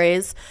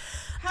stories.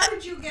 How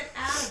did you get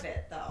out of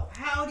it, though?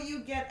 How do you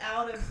get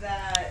out of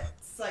that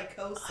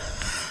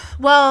psychosis?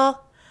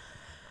 Well,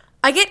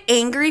 I get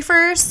angry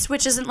first,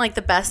 which isn't like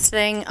the best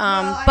thing.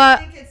 I but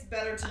think it's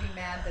better to be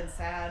mad than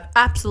sad.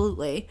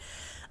 Absolutely.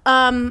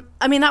 I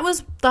mean, that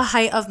was the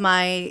height of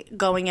my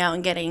going out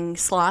and getting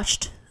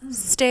sloshed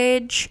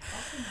stage.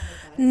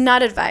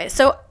 Not advice.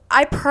 So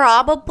I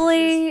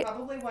probably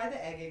why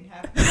the egging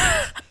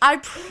happened. I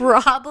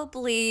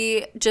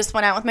probably just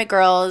went out with my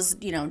girls,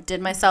 you know,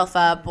 did myself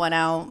up, went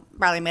out,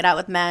 probably made out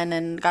with men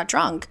and got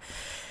drunk.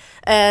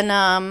 And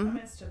I mean,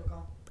 it's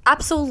typical.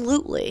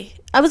 Absolutely.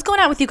 I was going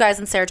out with you guys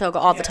in Saratoga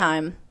all the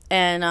time.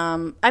 And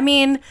I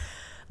mean,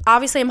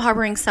 obviously I'm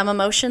harboring some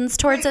emotions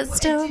towards it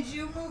still. Did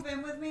you move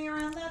in with me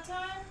around that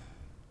time?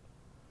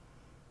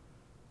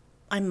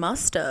 I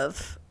must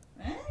have.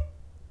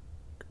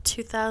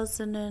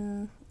 2000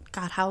 and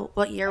God,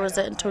 what year was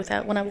it in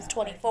 2000 when I was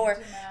 24?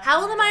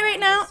 How old am I right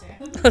now?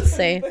 Let's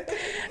see.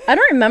 I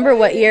don't remember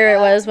what year it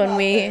was when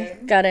we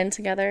got in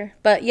together.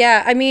 But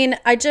yeah, I mean,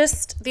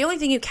 the only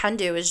thing you can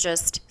do is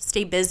just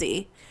stay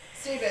busy.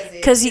 Stay busy.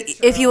 Because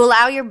if you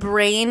allow your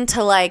brain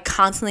to like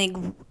constantly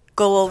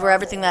go over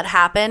everything that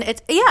happened,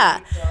 it's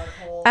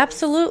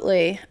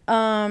absolutely.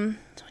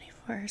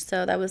 24.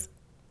 So that was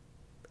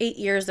 8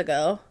 years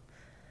ago.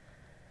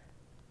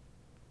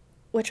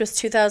 Which was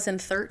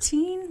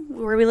 2013?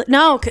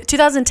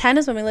 2010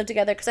 is when we lived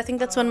together because I think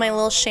that's when my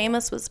little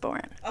Seamus was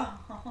born. Oh,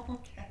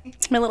 okay.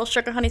 My little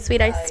sugar honey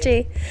sweet iced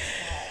tea.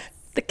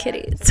 The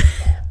kitties.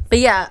 But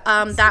yeah,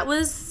 that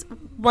was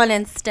one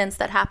instance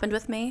that happened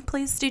with me.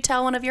 Please do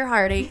tell one of your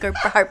heartache or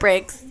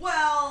heartbreaks.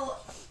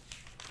 Well,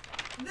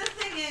 the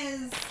thing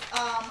is,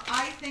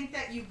 I think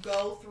that you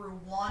go through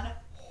one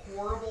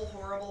horrible,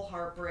 horrible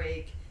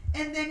heartbreak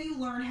and then you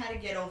learn how to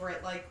get over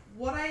it. Like,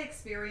 what I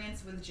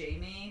experienced with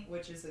Jamie,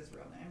 which is his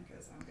real name,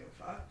 because I don't give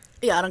a fuck.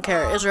 Yeah, I don't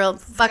care. Israel,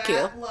 fuck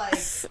you. Like,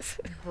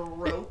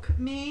 broke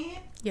me.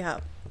 Yeah.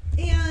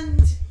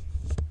 And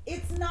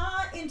it's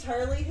not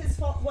entirely his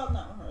fault. Well,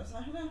 no,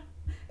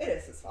 it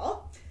is his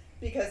fault.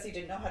 Because he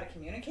didn't know how to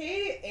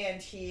communicate,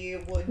 and he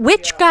would...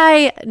 Which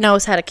guy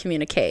knows how to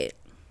communicate?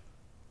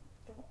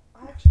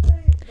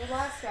 Actually, the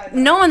last guy...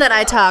 No one that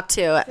I talked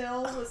to.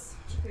 Phil was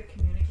such a good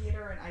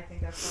communicator, and I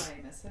think that's why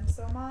I miss him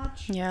so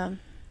much. Yeah.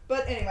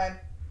 But anyway,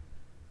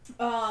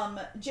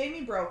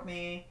 Jamie broke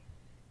me,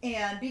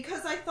 and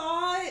because I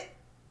thought...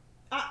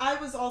 I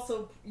was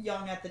also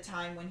young at the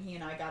time when he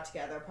and I got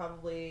together,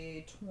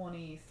 probably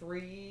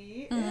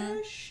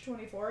 23-ish,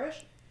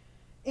 24-ish.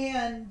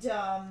 And,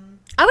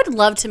 I would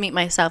love to meet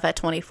myself at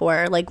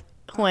 24, like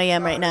who I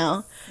am right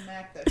now.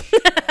 Smack the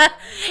shit out of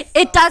me.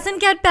 It doesn't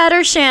get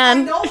better, Shan.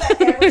 I know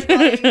that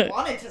everybody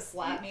wanted to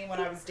slap me when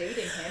I was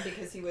dating him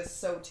because he was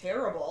so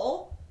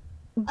terrible.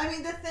 I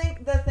mean, the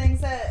things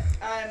that,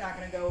 I'm not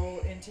going to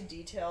go into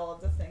detail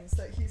of the things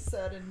that he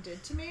said and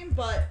did to me,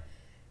 but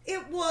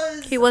it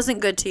was... He wasn't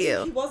good to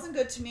you. He wasn't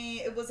good to me.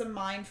 It was a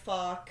mind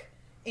fuck.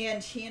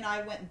 And he and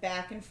I went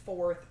back and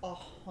forth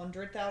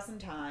 100,000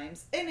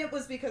 times. And it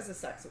was because the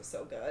sex was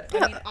so good.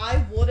 Yeah. I mean,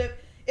 I would have...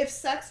 If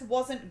sex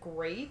wasn't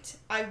great,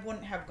 I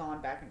wouldn't have gone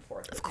back and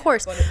forth with Of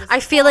course. Him, but it was I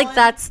feel like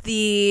that's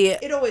the...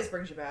 It always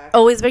brings you back.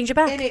 Always brings you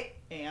back.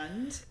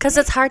 Because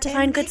it's hard to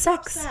find good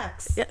sex.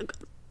 Yeah.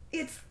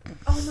 It's...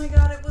 Oh my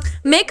God, it was...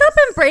 Makeup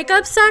and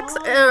breakup sex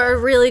are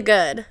really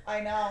good. I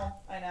know.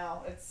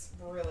 It's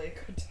really a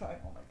good time.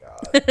 Oh my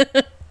God.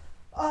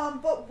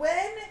 But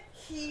when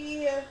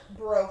he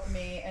broke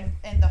me,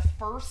 and the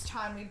first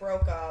time we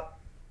broke up,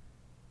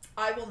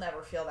 I will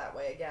never feel that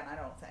way again, I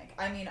don't think.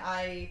 I mean,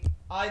 I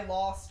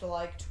lost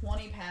like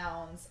 20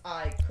 pounds.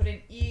 I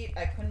couldn't eat.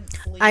 I couldn't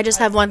sleep. I just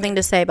have one thing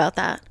to say about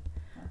that.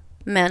 Huh?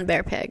 Man,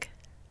 bear, pig.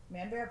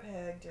 Man, bear,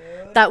 pig,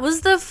 dude. That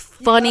was the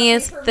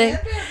funniest thing.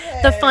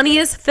 The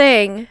funniest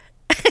thing.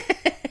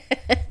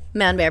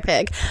 Man, bear,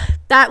 pig.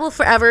 That will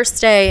forever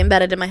stay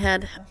embedded in my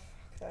head. Oh,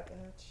 that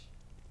bitch.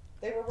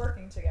 They were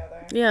working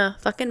together. Yeah,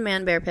 fucking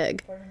man, bear,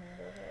 pig. Fucking man,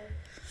 bear, pig.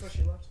 That's what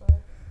she looks like.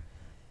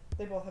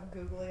 They both have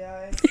googly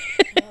eyes.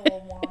 They're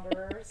little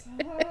wanderers.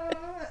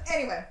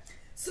 Anyway,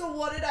 so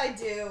what did I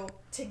do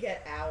to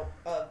get out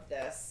of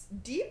this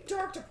deep,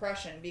 dark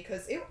depression?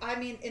 Because,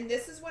 and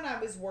this is when I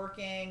was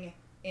working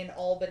in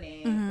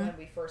Albany when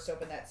we first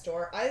opened that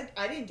store. I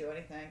didn't do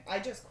anything. I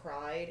just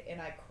cried,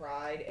 and I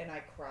cried, and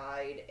I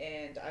cried,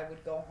 and I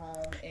would go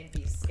home and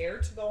be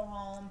scared to go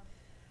home.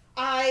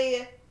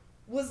 I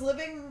was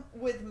living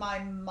with my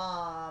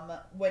mom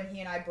when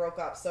he and I broke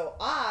up, so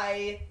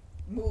I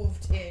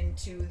moved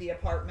into the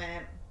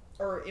apartment,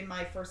 or in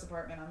my first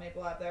apartment on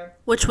Maple Ave there.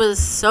 Which was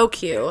so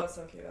cute. It was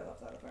so cute. I love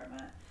that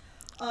apartment.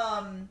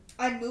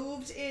 I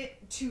moved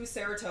it to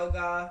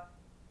Saratoga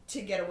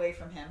to get away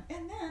from him.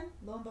 And then,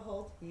 lo and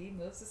behold, he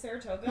moves to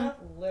Saratoga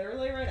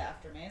literally right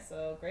after me.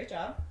 So great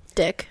job.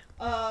 Dick.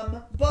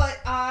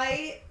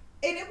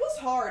 And it was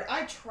hard.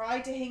 I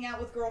tried to hang out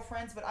with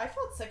girlfriends, but I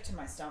felt sick to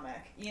my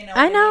stomach. You know,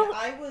 I know.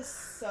 I was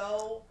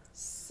so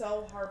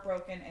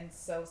heartbroken and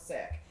so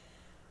sick.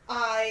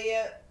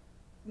 I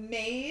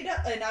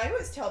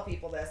always tell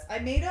people this, I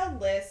made a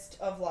list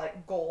of,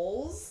 like,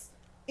 goals,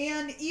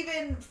 and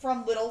even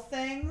from little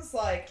things,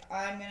 like,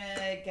 I'm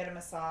gonna get a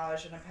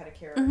massage and a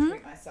pedicure and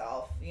treat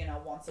myself, you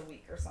know, once a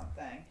week or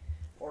something,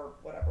 or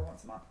whatever,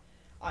 once a month.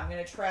 I'm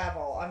gonna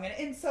travel.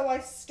 And so I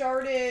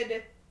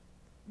started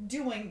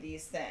doing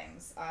these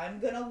things. I'm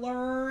gonna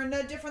learn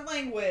a different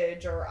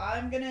language, or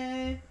I'm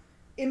gonna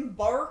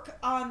embark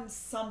on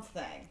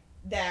something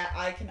that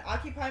I can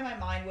occupy my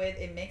mind with.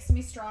 It makes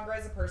me stronger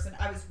as a person.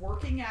 I was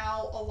working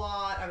out a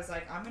lot. I was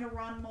like, I'm gonna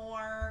run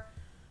more.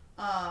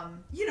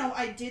 You know,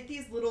 I did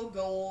these little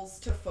goals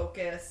to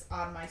focus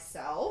on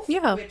myself,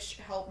 which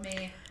helped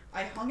me.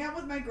 I hung out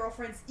with my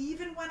girlfriends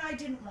even when I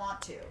didn't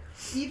want to.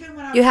 Even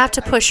when you have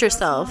to push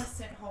yourself. I just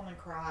want to sit home and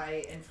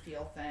cry and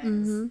feel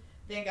things.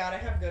 Thank God I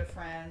have good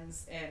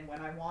friends, and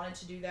when I wanted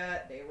to do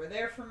that, they were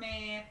there for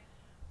me.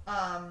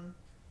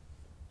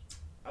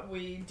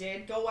 We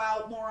did go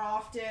out more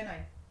often.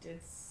 I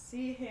did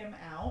see him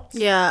out.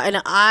 Yeah,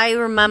 and I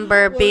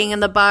remember being in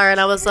the bar, and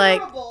I was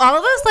terrible. Like, all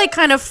of us, like,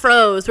 kind of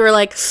froze. We were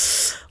like,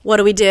 what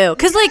do we do?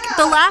 Because, like,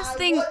 the last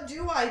thing... What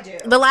do I do?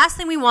 The last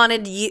thing we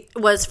wanted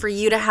was for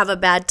you to have a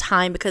bad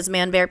time because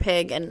Man, Bear,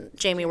 Pig and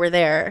Jamie were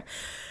there.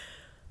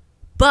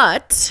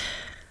 But...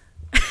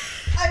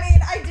 I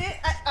mean,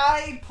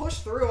 I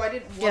pushed through.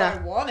 What I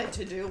wanted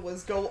to do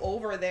was go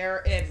over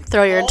there and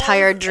throw your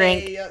entire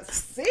drink.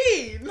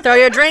 Scene. Throw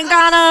your drink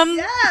on him.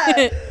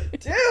 Yeah.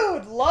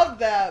 Dude, love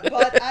that.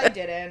 But I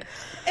didn't.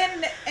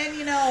 And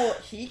you know,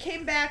 he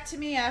came back to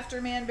me after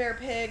Man, Bear,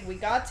 Pig. We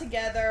got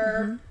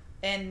together,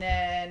 and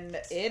then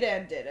it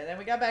ended. And then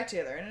we got back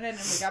together, and then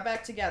we got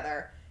back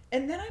together.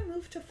 And then I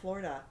moved to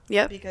Florida.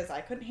 Yep. Because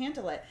I couldn't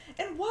handle it.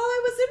 And while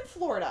I was in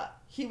Florida,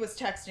 he was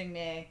texting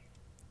me.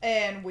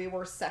 And we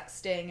were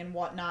sexting and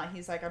whatnot.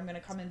 He's like, I'm going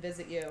to come and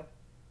visit you.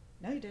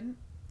 No, you didn't.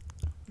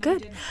 Good. You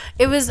didn't.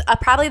 It was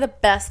probably the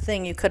best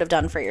thing you could have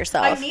done for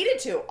yourself. I needed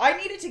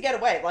to get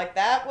away. Like,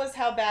 that was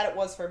how bad it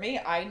was for me.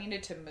 I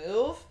needed to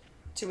move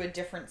to a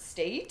different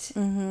state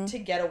to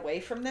get away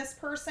from this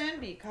person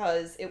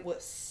because it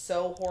was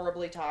so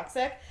horribly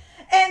toxic.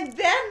 And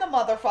then the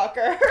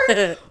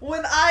motherfucker,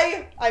 when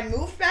I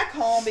moved back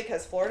home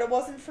because Florida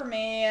wasn't for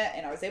me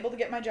and I was able to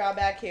get my job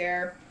back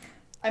here.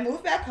 I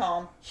moved back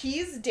home.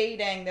 He's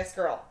dating this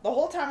girl. The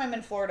whole time I'm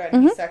in Florida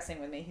and he's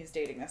sexting with me, he's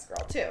dating this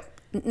girl too.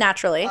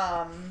 Naturally.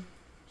 Never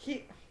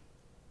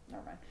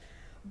mind.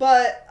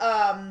 But,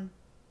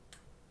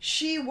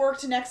 she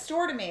worked next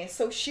door to me,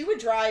 so she would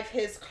drive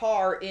his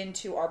car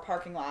into our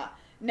parking lot.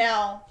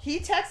 Now, he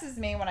texts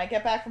me when I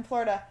get back from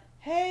Florida,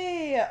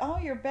 hey, oh,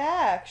 you're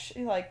back. She's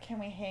like, can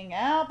we hang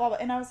out? Blah, blah.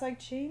 And I was like,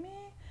 Jamie,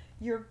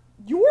 your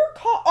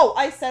car. Oh,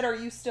 I said, are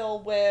you still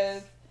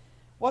with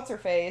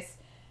what's-her-face?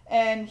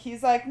 And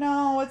he's like,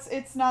 no,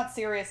 it's not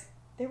serious.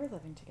 They were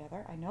living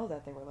together. I know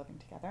that they were living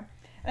together.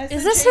 And I said,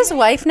 is this his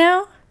wife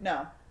now?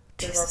 No.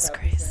 Jesus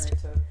Christ.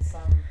 He's married to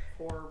some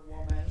poor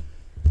woman.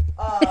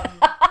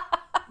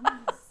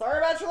 Sorry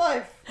about your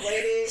life,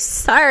 lady.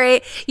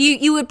 Sorry.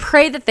 You would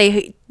pray that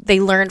they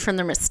learn from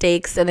their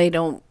mistakes and they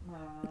don't.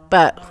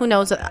 But who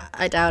knows?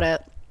 I doubt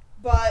it.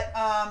 But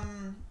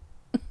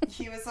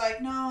he was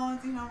like, no,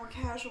 you know, we're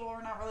casual.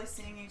 We're not really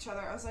seeing each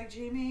other. I was like,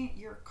 Jamie,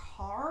 your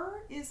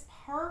car is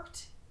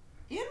parked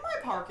in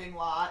my parking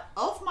lot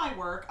of my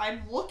work.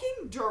 I'm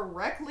looking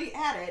directly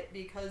at it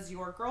because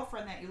your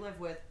girlfriend that you live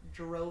with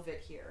drove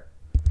it here.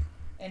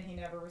 And he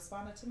never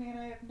responded to me, and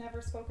I have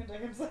never spoken to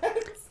him since.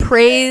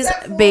 Praise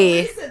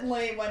be.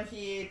 Recently, when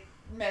he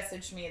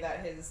messaged me that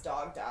his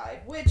dog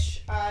died,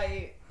 which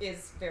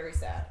is very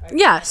sad. I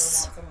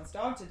yes. never want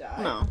someone's dog to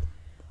die.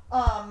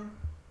 No.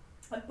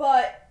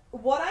 But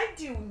what I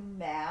do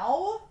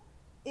now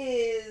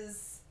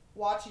is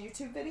watch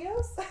YouTube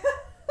videos.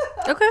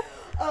 Okay.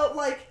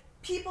 Like,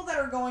 people that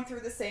are going through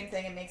the same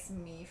thing, it makes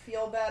me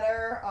feel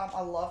better.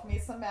 I love me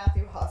some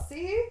Matthew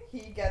Hussey.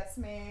 He gets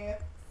me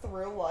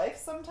through life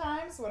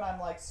sometimes when I'm,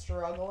 like,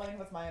 struggling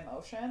with my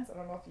emotions. I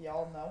don't know if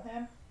y'all know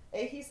him.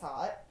 He's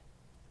hot.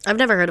 I've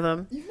never heard of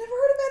him. You've never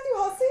heard of Matthew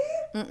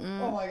Hussey?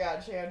 Mm-mm. Oh my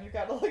God, Shan, you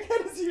gotta look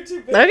at his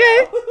YouTube videos.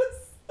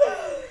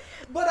 Okay.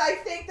 But I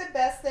think the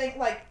best thing,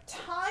 like,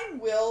 time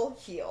will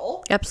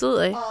heal.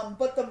 Absolutely.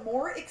 But the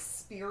more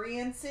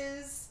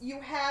experiences you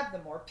have, the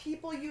more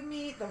people you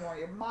meet, the more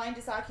your mind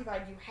is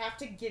occupied, you have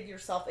to give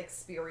yourself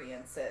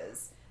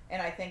experiences.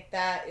 And I think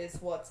that is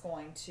what's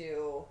going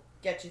to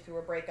get you through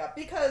a breakup.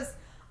 Because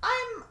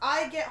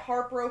I get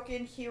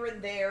heartbroken here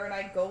and there, and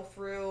I go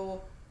through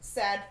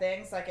sad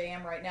things like I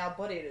am right now,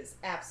 but it is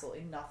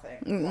absolutely nothing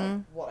like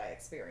what I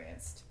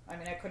experienced. I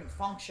mean, I couldn't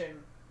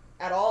function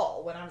at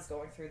all when I was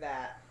going through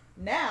that.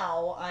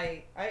 Now,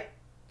 I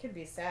can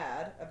be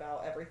sad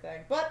about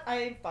everything, but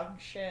I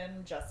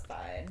function just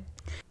fine.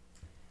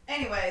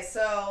 Anyway,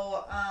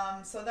 so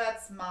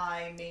that's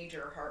my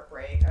major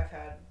heartbreak. I've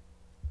had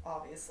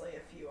obviously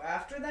a few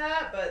after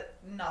that, but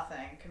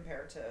nothing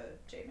compared to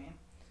Jamie.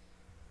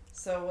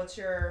 So what's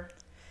your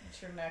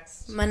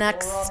next? My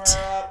next,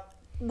 runner-up?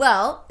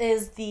 well,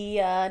 is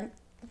the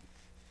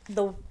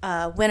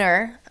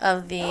winner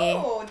of the.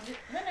 Oh,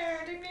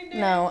 winner! Ding, ding, ding.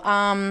 No,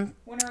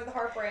 winner of the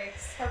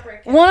heartbreaks.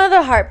 Heartbreak. One of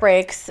the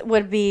heartbreaks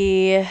would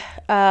be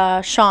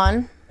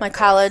Sean, my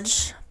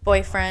college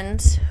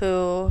boyfriend,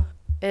 who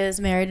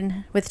is married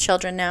and with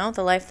children now,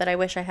 the life that I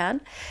wish I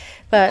had,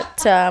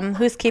 but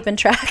who's keeping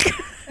track?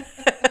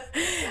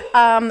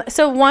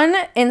 So one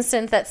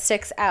instance that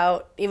sticks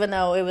out, even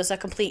though it was a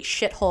complete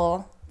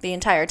shithole the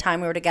entire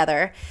time we were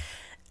together,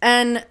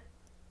 and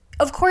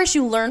of course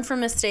you learn from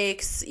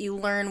mistakes, you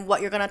learn what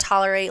you're going to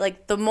tolerate,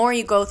 like the more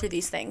you go through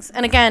these things.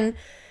 And again,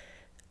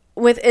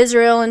 with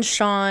Israel and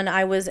Sean,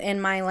 I was in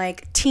my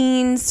like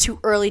teens to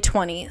early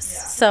 20s. Yeah,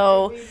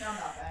 so we know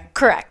nothing.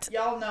 Correct.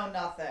 Y'all know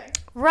nothing.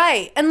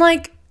 Right. And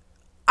like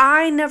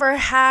I never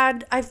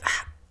had I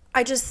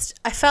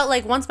felt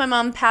like once my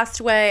mom passed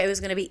away, it was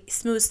going to be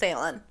smooth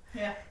sailing.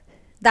 Yeah.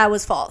 That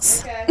was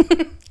false.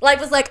 Okay. Life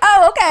was like,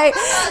 oh, okay,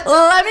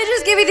 let me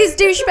just give you these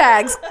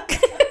douchebags.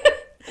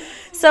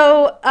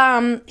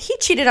 So he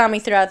cheated on me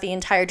throughout the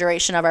entire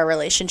duration of our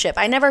relationship.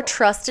 I never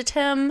trusted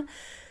him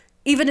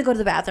even to go to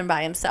the bathroom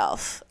by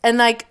himself. And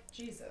like,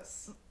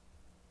 Jesus.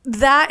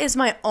 That is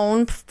my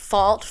own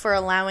fault for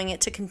allowing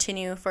it to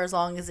continue for as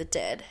long as it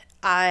did.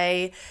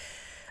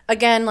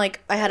 Again,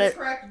 like I had That's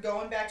correct.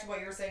 Going back to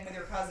what you were saying with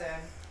your cousin,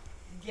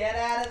 get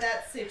out of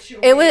that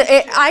situation.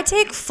 I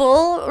take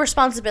full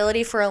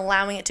responsibility for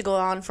allowing it to go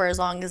on for as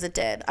long as it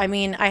did. I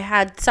mean, I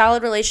had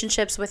solid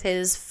relationships with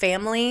his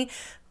family,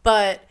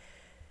 but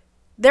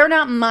they're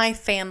not my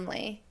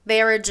family.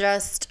 They were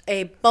just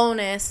a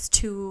bonus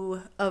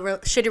to a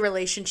shitty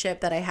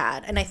relationship that I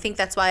had. And I think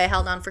that's why I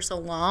held on for so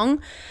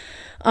long.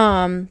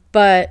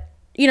 But,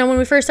 you know, when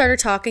we first started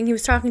talking, he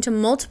was talking to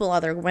multiple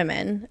other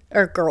women,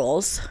 or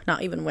girls,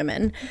 not even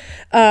women.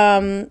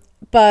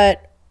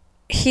 But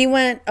he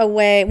went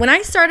away. When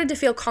I started to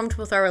feel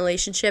comfortable with our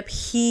relationship,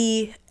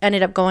 he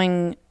ended up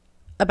going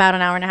about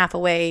an hour and a half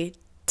away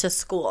to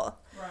school.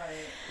 Right.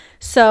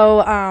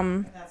 So,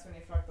 and that's when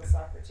you fucked the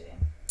soccer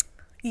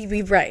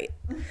team. Right.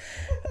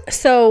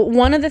 So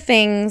one of the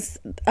things,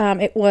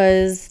 it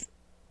was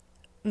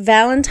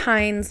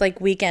Valentine's like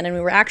weekend, and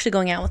we were actually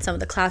going out with some of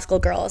the classical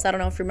girls. I don't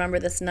know if you remember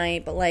this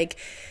night, but like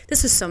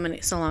this was so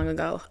long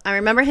ago. I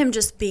remember him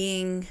just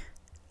being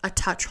a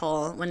touch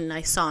hole when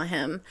I saw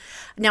him.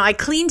 Now I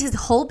cleaned his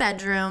whole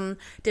bedroom,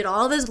 did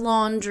all of his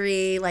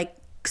laundry, like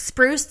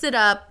spruced it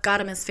up,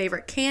 got him his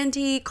favorite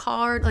candy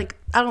card. Like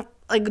I don't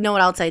like know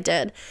what else I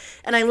did.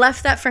 And I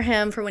left that for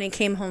him for when he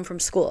came home from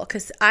school,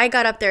 because I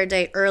got up there a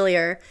day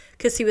earlier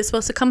because he was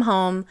supposed to come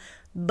home,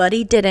 but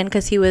he didn't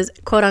because he was,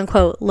 quote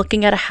unquote,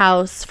 looking at a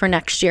house for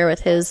next year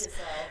with his...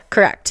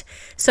 Correct.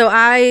 So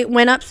I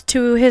went up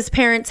to his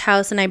parents'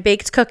 house and I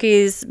baked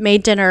cookies,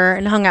 made dinner,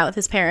 and hung out with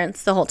his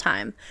parents the whole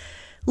time.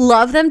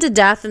 Love them to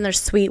death, and they're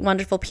sweet,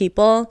 wonderful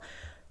people.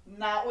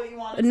 Not what you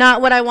wanted.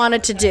 Not what I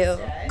wanted to do.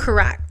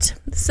 Correct.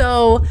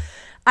 So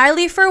I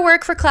leave for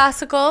work for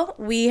classical.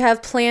 We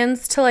have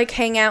plans to like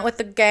hang out with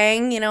the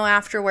gang, you know,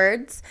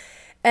 afterwards.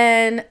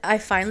 And I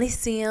finally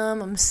see him.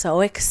 I'm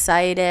so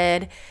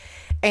excited.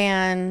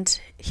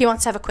 And he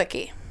wants to have a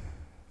quickie.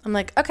 I'm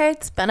like, okay,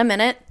 it's been a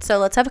minute, so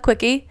let's have a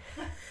quickie.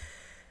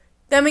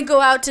 Then we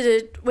go out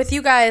with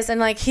you guys, and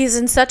like he's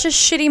in such a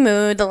shitty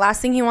mood. The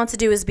last thing he wants to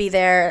do is be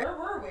there. Where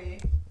were we?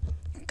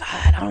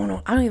 God, I don't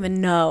know. I don't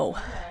even know.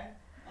 Okay.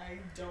 I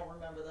don't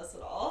remember this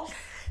at all.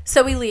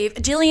 So we leave.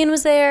 Jillian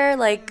was there,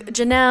 like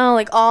Janelle,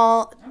 like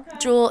all. Okay.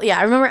 Jewel. Yeah,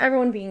 I remember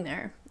everyone being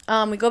there.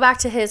 We go back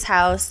to his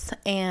house,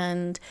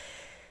 and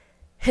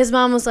his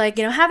mom was like,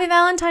 you know, happy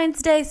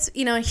Valentine's Day. So,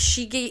 you know,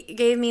 she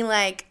gave me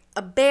like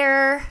a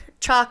bear,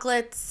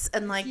 chocolates,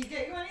 and like. Did he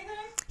get you anything?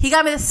 He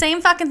got me the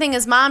same fucking thing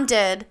as mom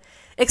did,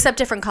 except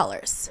different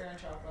colors. Bear and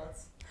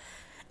chocolates.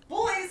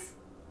 Boys,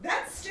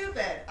 that's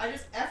stupid. I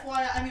just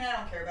FYI. I mean, I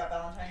don't care about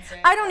Valentine's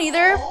Day. I don't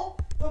either.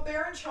 But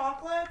bear and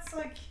chocolates,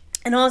 like.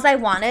 And all I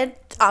wanted,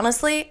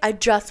 honestly, I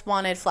just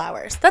wanted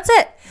flowers. That's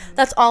it. Mm-hmm.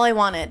 That's all I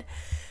wanted.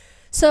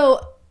 So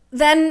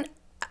then,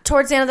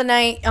 towards the end of the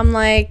night, I'm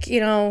like, you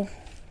know,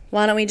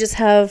 why don't we just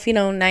have, you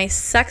know, nice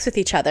sex with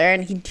each other?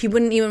 And he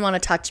wouldn't even want to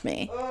touch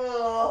me.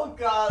 Oh,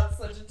 God,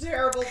 such a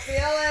terrible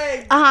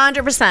feeling.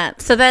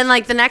 100%. So then,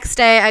 like, the next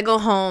day, I go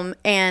home,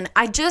 and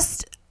I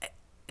just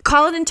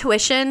call it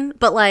intuition,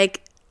 but,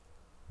 like,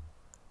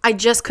 I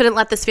just couldn't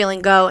let this feeling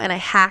go, and I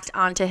hacked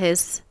into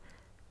his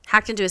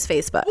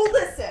Facebook. Well,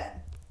 listen,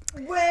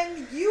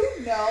 when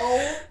you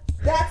know,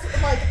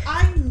 that's, like,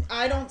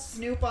 I don't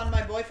snoop on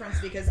my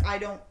boyfriends because I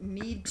don't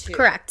need to.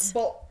 Correct.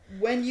 But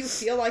when you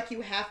feel like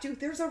you have to,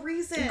 there's a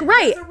reason.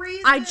 Right. There's a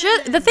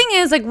reason. The thing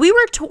is, like, we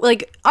were,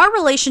 like, our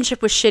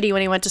relationship was shitty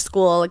when he went to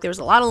school. Like, there was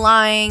a lot of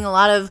lying, a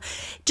lot of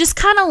just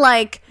kind of,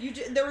 like.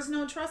 There was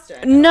no trust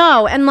in.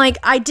 No, and, like,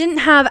 I didn't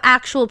have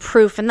actual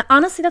proof. And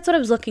honestly, that's what I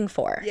was looking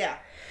for. Yeah.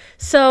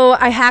 So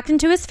I hacked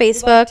into his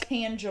Facebook. Like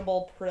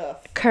tangible proof.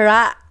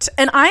 Correct.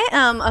 And I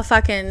am a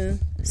fucking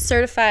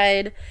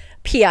certified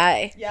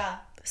PI. Yeah.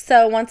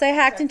 So once I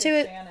hacked into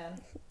it,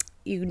 Shannon.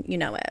 you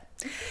know it.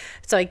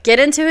 So I get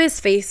into his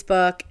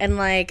Facebook and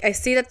like I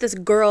see that this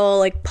girl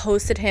like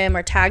posted him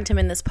or tagged him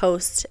in this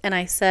post, and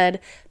I said,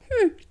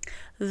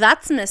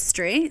 that's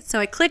mystery. So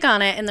I click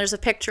on it and there's a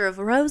picture of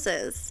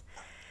roses.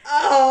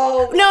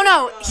 Oh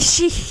no,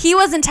 he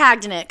wasn't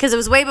tagged in it because it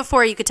was way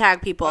before you could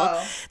tag people.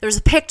 There was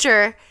a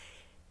picture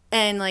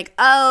and like,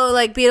 oh,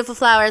 like beautiful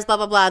flowers, blah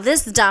blah blah.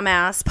 This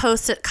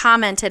dumbass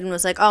commented and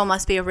was like, oh,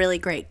 must be a really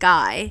great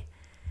guy.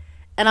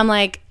 And I'm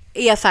like,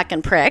 yeah,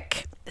 fucking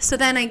prick. So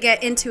then I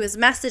get into his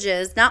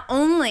messages. Not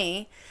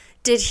only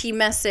did he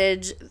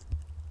message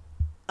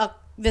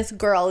this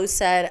girl who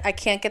said, I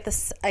can't get the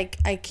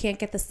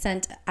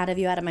scent out of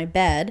you out of my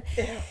bed.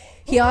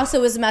 He also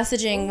was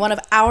messaging one of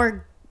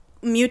our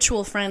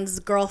mutual friends'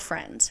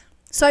 girlfriend.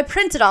 So I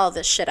printed all of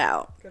this shit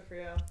out. Good for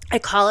you. I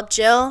call up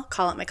Jill,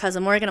 call up my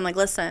cousin Morgan. I'm like,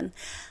 listen,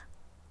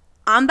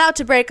 I'm about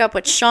to break up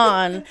with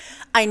Sean.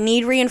 I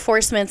need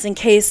reinforcements in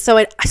case so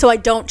I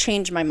don't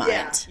change my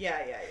mind. Yeah.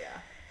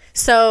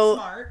 So,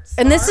 Smart.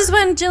 And this is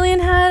when Jillian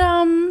had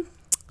a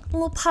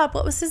little pup.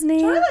 What was his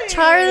name?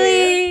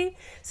 Charlie.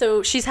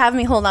 So she's having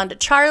me hold on to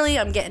Charlie.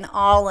 I'm getting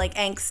all like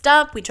angst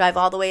up. We drive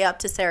all the way up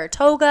to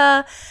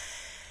Saratoga.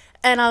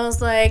 And I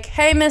was like,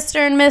 hey, Mr.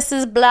 and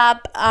Mrs.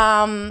 Blap.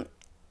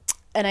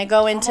 And I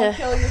go into... I'm gonna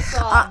kill your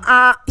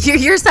son.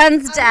 Your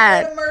son's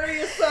dead. I'm gonna murder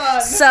your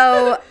son.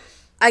 So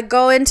I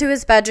go into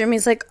his bedroom.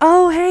 He's like,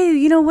 oh,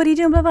 hey, what are you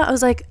doing? Blah, blah. I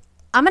was like,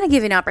 I'm going to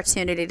give you an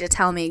opportunity to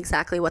tell me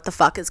exactly what the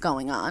fuck is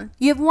going on.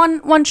 You have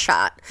one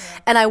shot,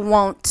 and I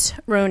won't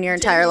ruin your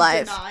entire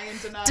life.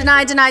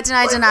 Deny. What the fuck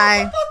is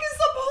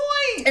the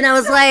point? And I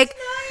was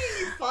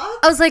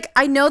like,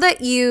 I know that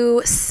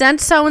you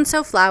sent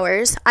so-and-so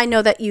flowers. I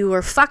know that you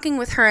were fucking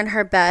with her in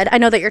her bed. I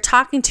know that you're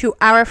talking to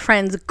our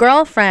friend's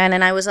girlfriend.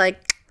 And I was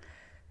like,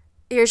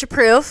 here's your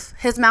proof.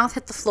 His mouth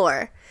hit the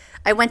floor.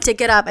 I went to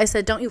get up. I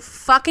said, don't you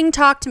fucking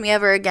talk to me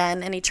ever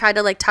again. And he tried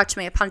to like touch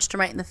me. I punched him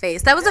right in the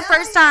face. That was the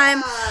first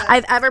time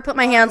I've ever put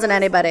my hands on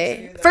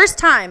anybody. First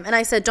time. And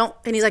I said, don't.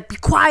 And he's like, be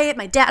quiet.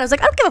 My dad. I was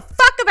like, I don't give a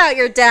fuck about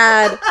your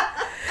dad.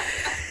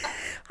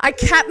 I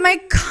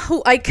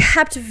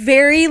kept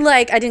very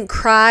like, I didn't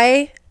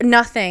cry.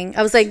 Nothing.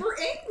 I was like,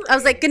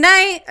 good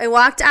night. I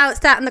walked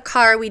out, sat in the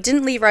car. We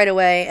didn't leave right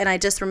away. And I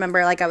just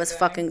remember like I was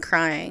fucking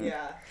crying.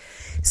 Yeah.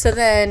 So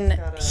then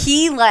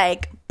he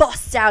like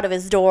busts out of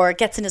his door,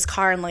 gets in his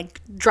car, and like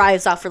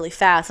drives off really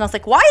fast. And I was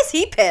like, why is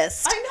he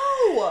pissed?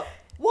 I know.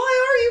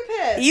 Why are you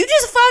pissed? You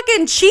just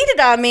fucking cheated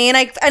on me,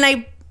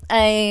 and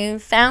I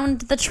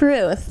found the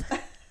truth.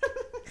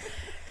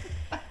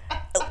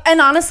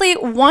 And honestly,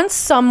 once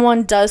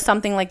someone does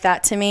something like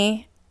that to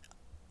me,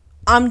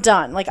 I'm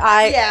done. Like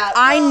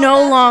I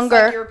no longer.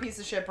 Just like you're a piece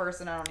of shit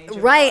person. I don't need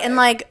you. Right, and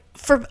like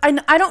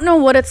I don't know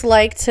what it's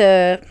like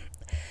to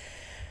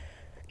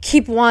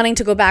keep wanting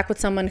to go back with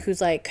someone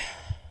who's like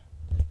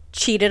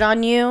cheated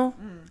on you.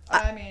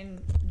 I mean,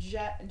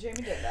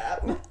 Jamie did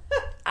that.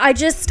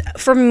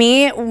 For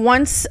me,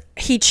 once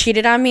he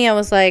cheated on me, I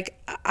was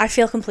like, I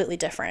feel completely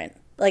different.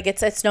 Like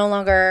I'm no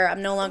longer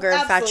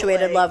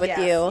infatuated in love with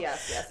you.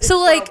 Yes. So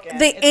like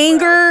the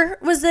anger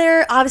was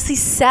there, obviously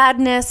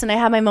sadness, and I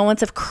had my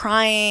moments of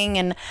crying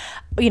and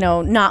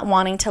not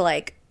wanting to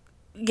like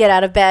get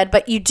out of bed,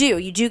 but you do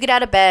get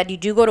out of bed, you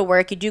do go to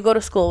work, you do go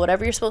to school,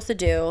 whatever you're supposed to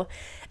do.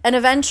 And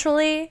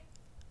eventually,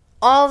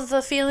 all of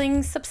the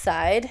feelings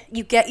subside.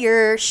 You get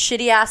your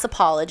shitty-ass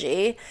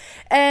apology,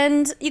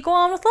 and you go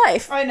on with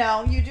life. I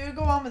know. You do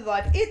go on with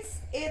life.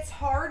 It's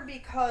hard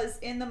because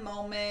in the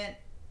moment,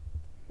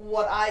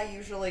 what I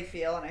usually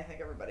feel, and I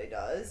think everybody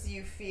does,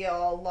 you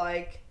feel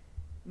like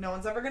no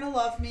one's ever going to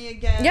love me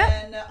again.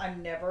 Yep.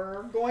 I'm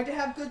never going to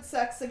have good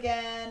sex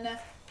again.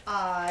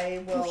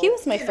 I will. Well, he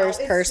was my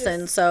first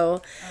person,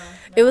 so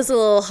it was a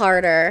little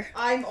harder.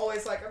 I'm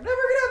always like, I'm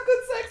never going to have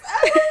good sex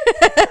ever.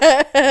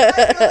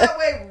 I feel that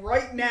way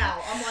right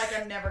now. I'm like,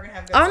 I'm never going to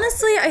have good sex.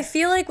 Honestly, I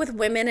feel like with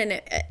women,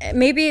 and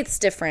maybe it's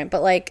different,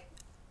 but like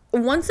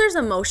once there's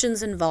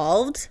emotions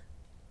involved,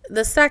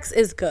 the sex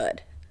is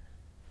good.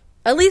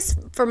 At least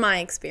for my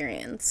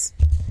experience.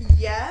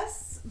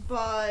 Yes,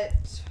 but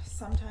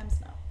sometimes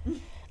no.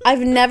 I've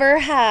never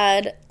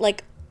had,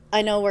 like,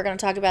 I know we're going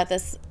to talk about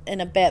this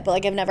in a bit, but,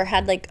 like, I've never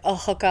had, like, a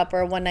hookup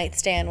or a one-night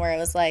stand where it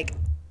was, like,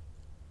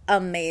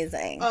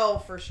 amazing.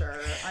 Oh, for sure.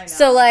 I know.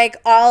 So, like,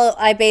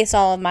 I base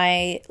all of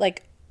my,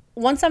 like,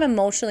 once I'm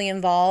emotionally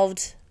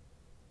involved,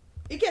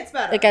 it gets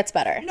better. It gets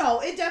better.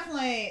 No, it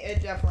definitely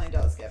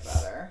does get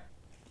better.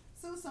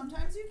 So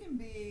sometimes you can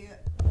be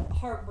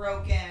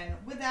heartbroken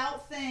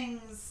without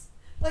things,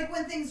 like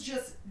when things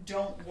just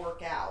don't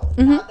work out.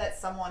 Mm-hmm. Not that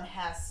someone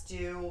has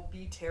to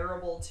be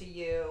terrible to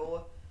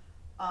you.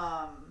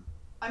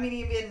 I mean,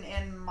 even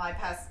in my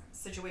past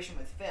situation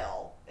with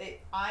Phil,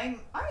 I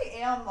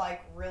am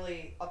like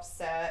really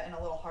upset and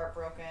a little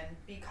heartbroken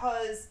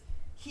because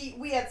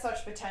we had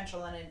such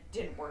potential and it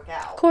didn't work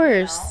out. Of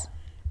course.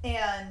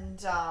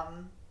 And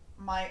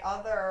my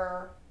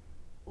other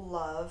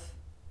love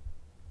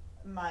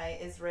my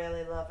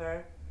Israeli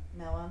lover,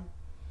 Noam.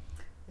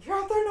 If you're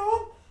out there,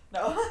 Noam.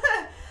 No.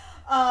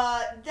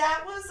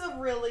 That was a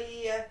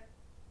really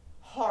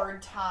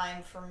hard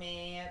time for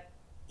me.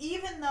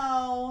 Even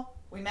though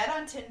we met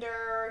on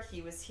Tinder,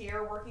 he was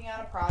here working on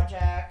a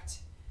project,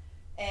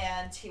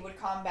 and he would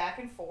come back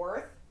and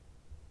forth.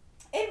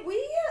 And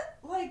we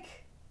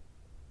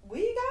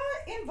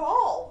got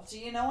involved,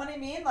 you know what I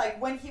mean?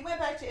 Like, when he went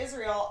back to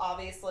Israel,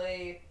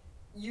 obviously,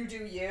 you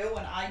do you,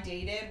 and I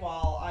dated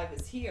while I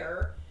was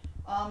here.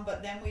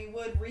 But then we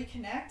would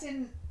reconnect,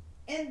 and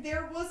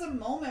there was a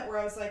moment where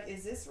I was like,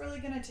 is this really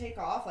going to take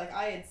off? Like,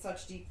 I had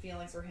such deep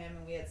feelings for him,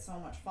 and we had so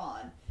much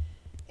fun.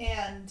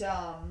 And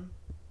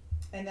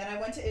then I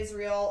went to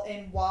Israel,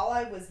 and while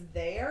I was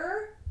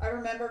there, I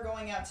remember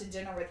going out to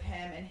dinner with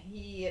him, and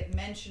he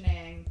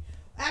mentioning,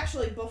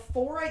 actually,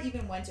 before I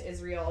even went to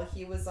Israel,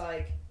 he was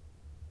like,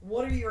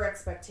 what are your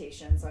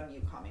expectations on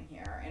you coming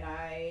here? And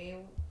I,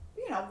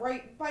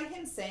 right by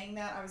him saying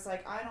that, I was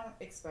like, I don't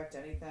expect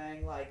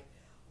anything. Like,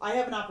 I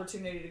have an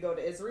opportunity to go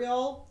to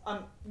Israel.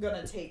 I'm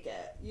gonna take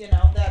it.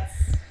 That's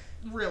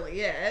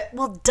really it.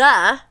 Well,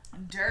 duh.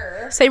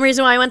 Same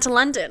reason why I went to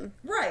London.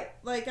 Right.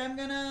 Like, I'm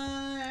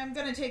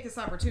gonna take this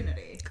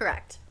opportunity.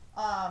 Correct.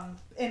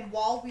 And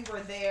while we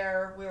were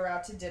there, we were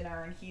out to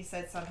dinner, and he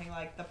said something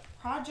like, the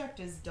project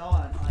is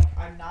done. Like,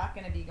 I'm not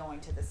gonna be going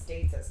to the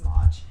States as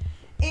much.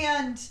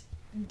 And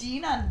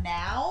Dena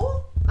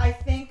now, I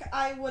think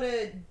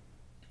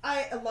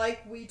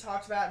like we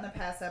talked about in the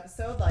past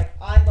episode, like,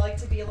 I like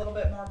to be a little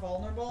bit more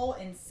vulnerable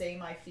and say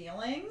my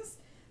feelings.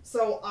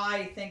 So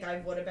I think I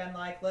would have been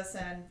like,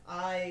 listen,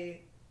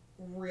 I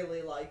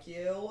really like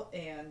you,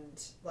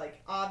 and,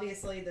 like,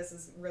 obviously this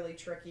is really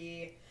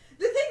tricky.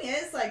 The thing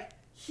is, like,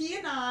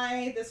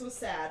 this was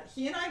sad,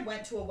 he and I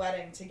went to a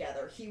wedding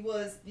together. He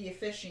was the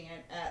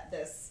officiant at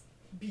this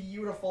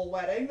beautiful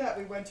wedding that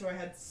we went to. I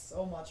had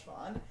so much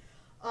fun.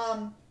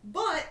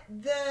 But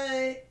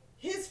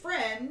his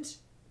friend,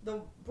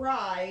 the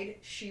bride,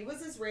 she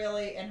was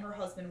Israeli and her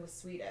husband was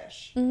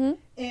Swedish. Mm-hmm.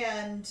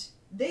 And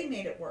they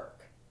made it work.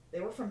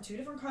 They were from two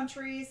different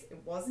countries. It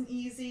wasn't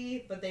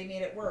easy, but they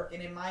made it work.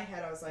 And in my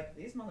head, I was like,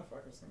 these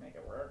motherfuckers can make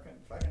it work. And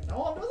fucking no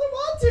one doesn't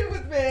want to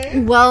with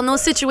me. Well, in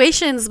those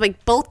situations,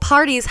 like, both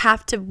parties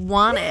have to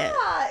want it.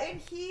 Yeah,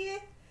 and he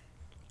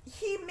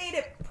made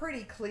it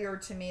pretty clear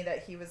to me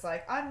that he was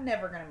like, I'm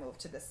never going to move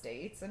to the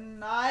States.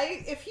 And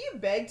if he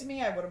begged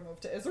me, I would have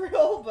moved to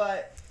Israel,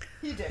 but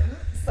he didn't.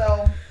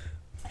 So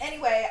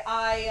anyway,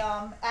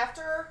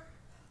 after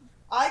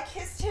I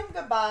kissed him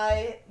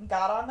goodbye,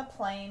 got on the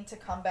plane to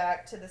come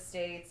back to the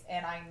States,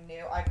 and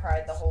I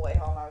cried the whole way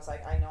home. I was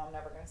like, I know I'm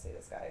never going to see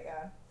this guy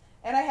again.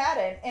 And I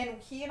hadn't. And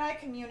he and I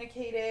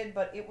communicated,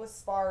 but it was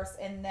sparse.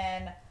 And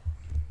then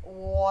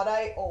what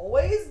I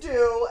always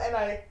do, and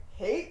I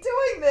hate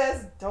doing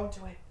this, don't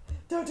do it.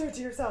 Don't do it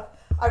to yourself.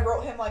 I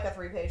wrote him like a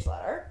 3-page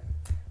letter.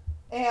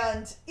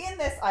 And in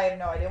this, I have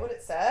no idea what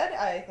it said.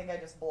 I think I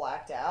just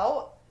blacked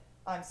out.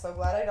 I'm so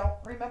glad I don't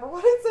remember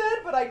what it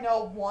said, but I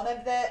know one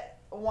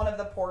of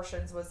the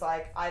portions was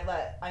like, I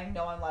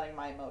know I'm letting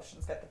my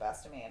emotions get the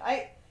best of me.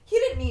 And he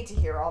didn't need to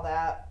hear all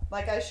that.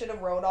 Like, I should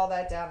have wrote all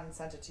that down and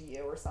sent it to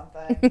you or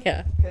something.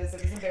 Yeah. Because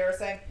it was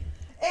embarrassing.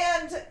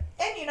 And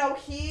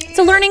it's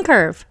a learning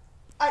curve.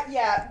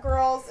 Yeah,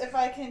 girls, if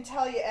I can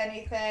tell you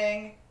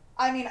anything,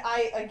 I mean,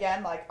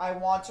 I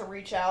want to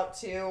reach out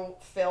to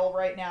Phil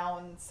right now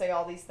and say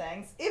all these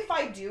things. If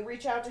I do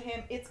reach out to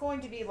him, it's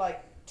going to be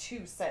like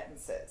 2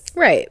 sentences.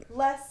 Right.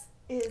 Less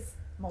is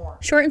more.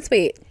 Short and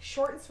sweet.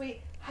 Short and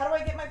sweet. How do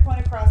I get my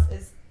point across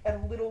as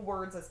little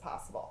words as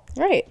possible?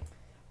 Right.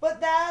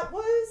 But that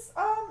was,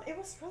 it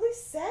was really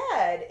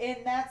sad.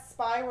 And that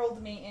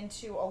spiraled me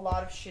into a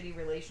lot of shitty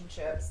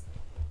relationships.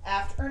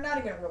 Or not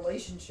even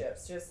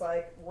relationships, just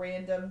like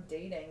random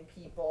dating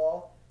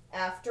people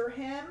after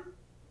him.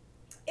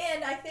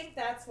 And I think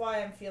that's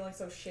why I'm feeling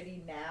so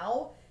shitty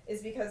now,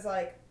 is because,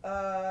 like,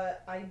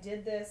 I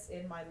did this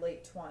in my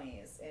late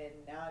 20s, and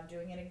now I'm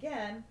doing it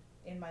again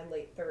in my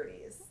late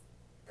 30s.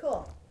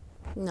 Cool.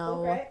 No.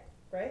 Cool, great.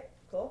 Great.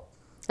 Cool.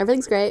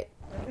 Everything's great.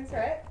 Everything's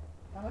great.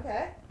 I'm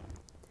okay.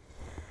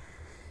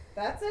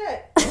 That's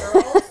it,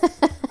 girls.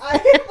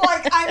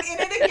 I'm in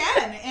it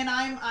again, and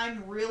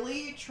I'm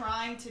really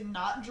trying to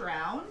not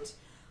drown.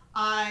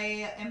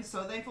 I am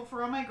so thankful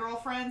for all my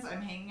girlfriends.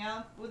 I'm hanging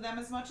out with them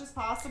as much as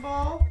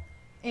possible.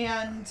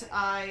 And is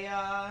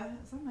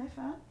that my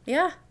phone?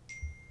 Yeah.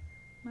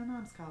 My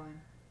mom's calling.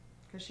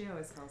 Because she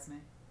always calls me.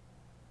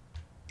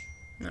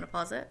 You want to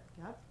pause it?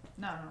 Yep.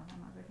 No,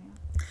 I'm not picking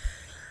up.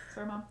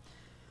 Sorry, Mom.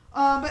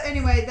 But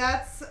anyway,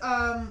 that's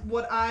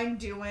what I'm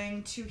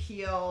doing to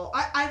heal.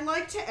 I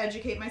like to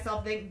educate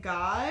myself. Thank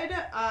God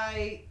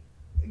I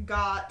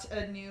got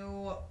a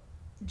new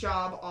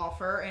job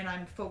offer, and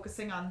I'm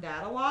focusing on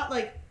that a lot.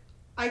 Like,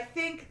 I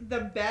think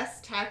the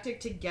best tactic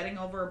to getting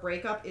over a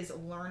breakup is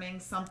learning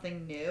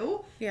something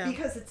new. Yeah.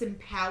 Because it's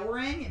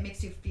empowering. It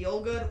makes you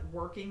feel good.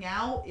 Working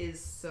out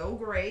is so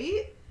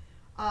great.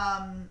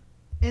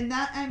 And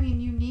that, I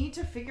mean, you need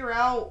to figure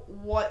out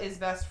what is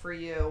best for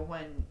you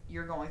when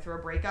you're going through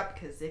a breakup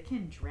because it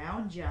can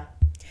drown you.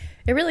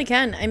 It really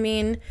can. I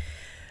mean,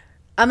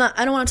 I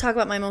don't want to talk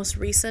about my most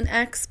recent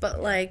ex,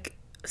 but like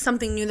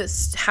something new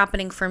that's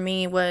happening for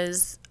me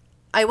was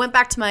I went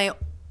back to my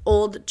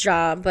old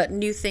job, but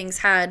new things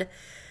had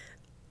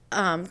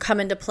come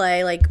into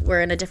play. Like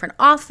we're in a different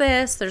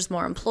office, there's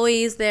more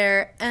employees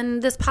there,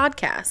 and this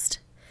podcast.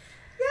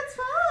 That's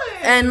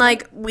fine. And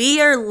like we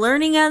are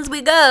learning as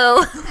we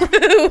go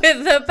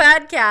with the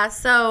podcast.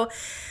 So,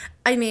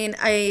 I mean,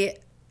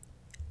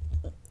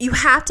 you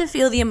have to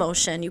feel the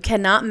emotion. You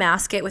cannot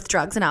mask it with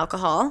drugs and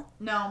alcohol.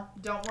 No,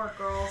 don't work,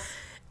 girls.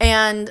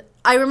 And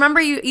I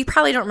remember you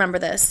probably don't remember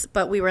this,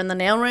 but we were in the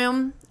nail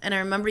room, and I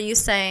remember you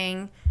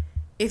saying,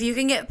 if you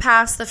can get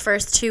past the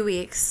first 2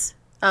 weeks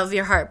of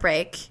your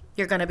heartbreak,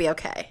 you're going to be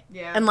okay.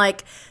 Yeah. And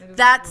like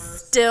that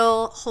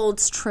still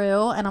holds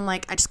true. And I'm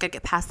like, I just got to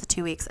get past the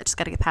 2 weeks. I just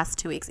got to get past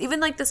the 2 weeks. Even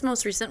like this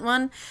most recent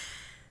one,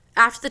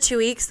 after the 2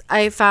 weeks,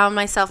 I found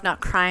myself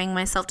not crying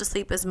myself to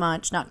sleep as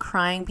much, not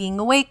crying, being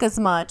awake as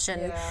much.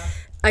 And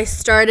I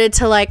started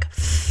to like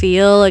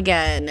feel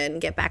again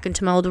and get back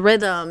into my old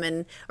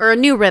rhythm or a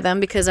new rhythm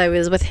because I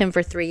was with him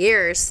for 3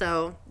 years.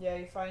 So yeah,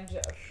 you find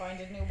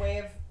a new way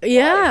of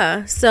yeah.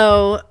 life.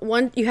 So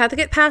you have to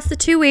get past the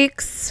 2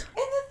 weeks. And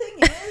the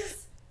thing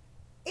is,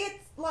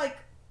 it's like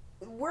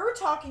we're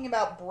talking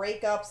about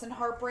breakups and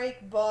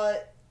heartbreak,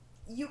 but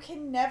you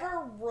can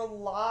never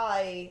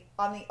rely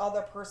on the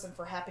other person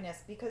for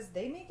happiness because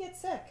they may get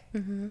sick.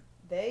 Mm-hmm.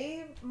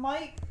 They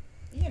might,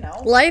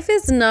 Life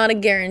is not a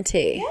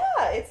guarantee.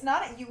 Yeah, it's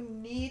not. You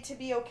need to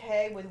be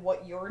okay with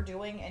what you're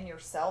doing and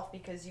yourself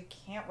because you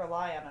can't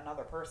rely on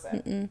another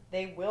person. Mm-mm.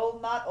 They will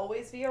not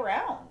always be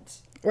around.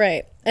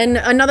 Right. And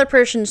another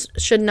person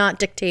should not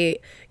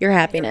dictate your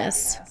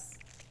happiness.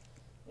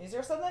 Is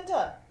there something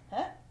done?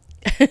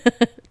 Huh?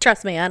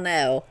 Trust me, I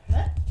know.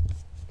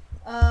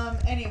 Huh?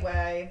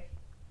 Anyway,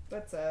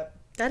 that's it.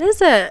 That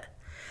is it.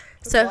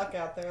 Good luck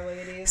out there,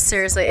 ladies.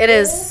 Seriously, it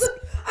is.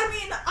 I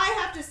mean, I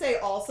have to say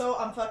also,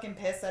 I'm fucking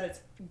pissed that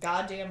it's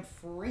goddamn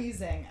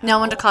freezing out. No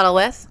one to cuddle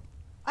with?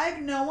 I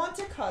have no one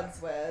to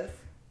cuds with.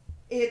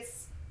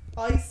 It's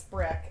ice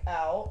brick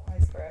out.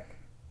 Ice brick.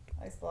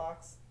 Ice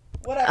blocks.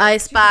 Whatever.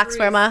 Ice box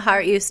where my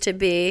heart used to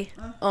be.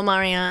 Oh,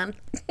 Marianne.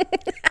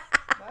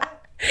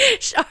 What?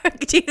 Shark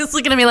Tina's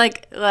looking at me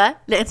like,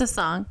 what? It's a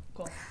song.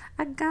 Cool.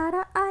 I got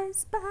an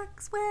ice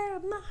box where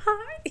my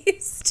heart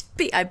used to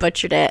be. I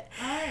butchered it.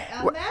 All right,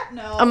 on that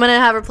note. I'm going to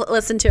have her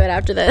listen to it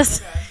after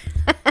this.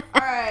 Okay.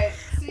 All right.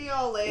 See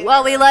y'all later.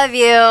 Well, we love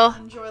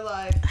you. Enjoy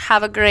life.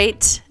 Have a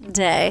great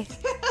day.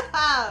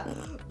 Bye.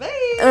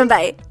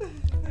 Bye.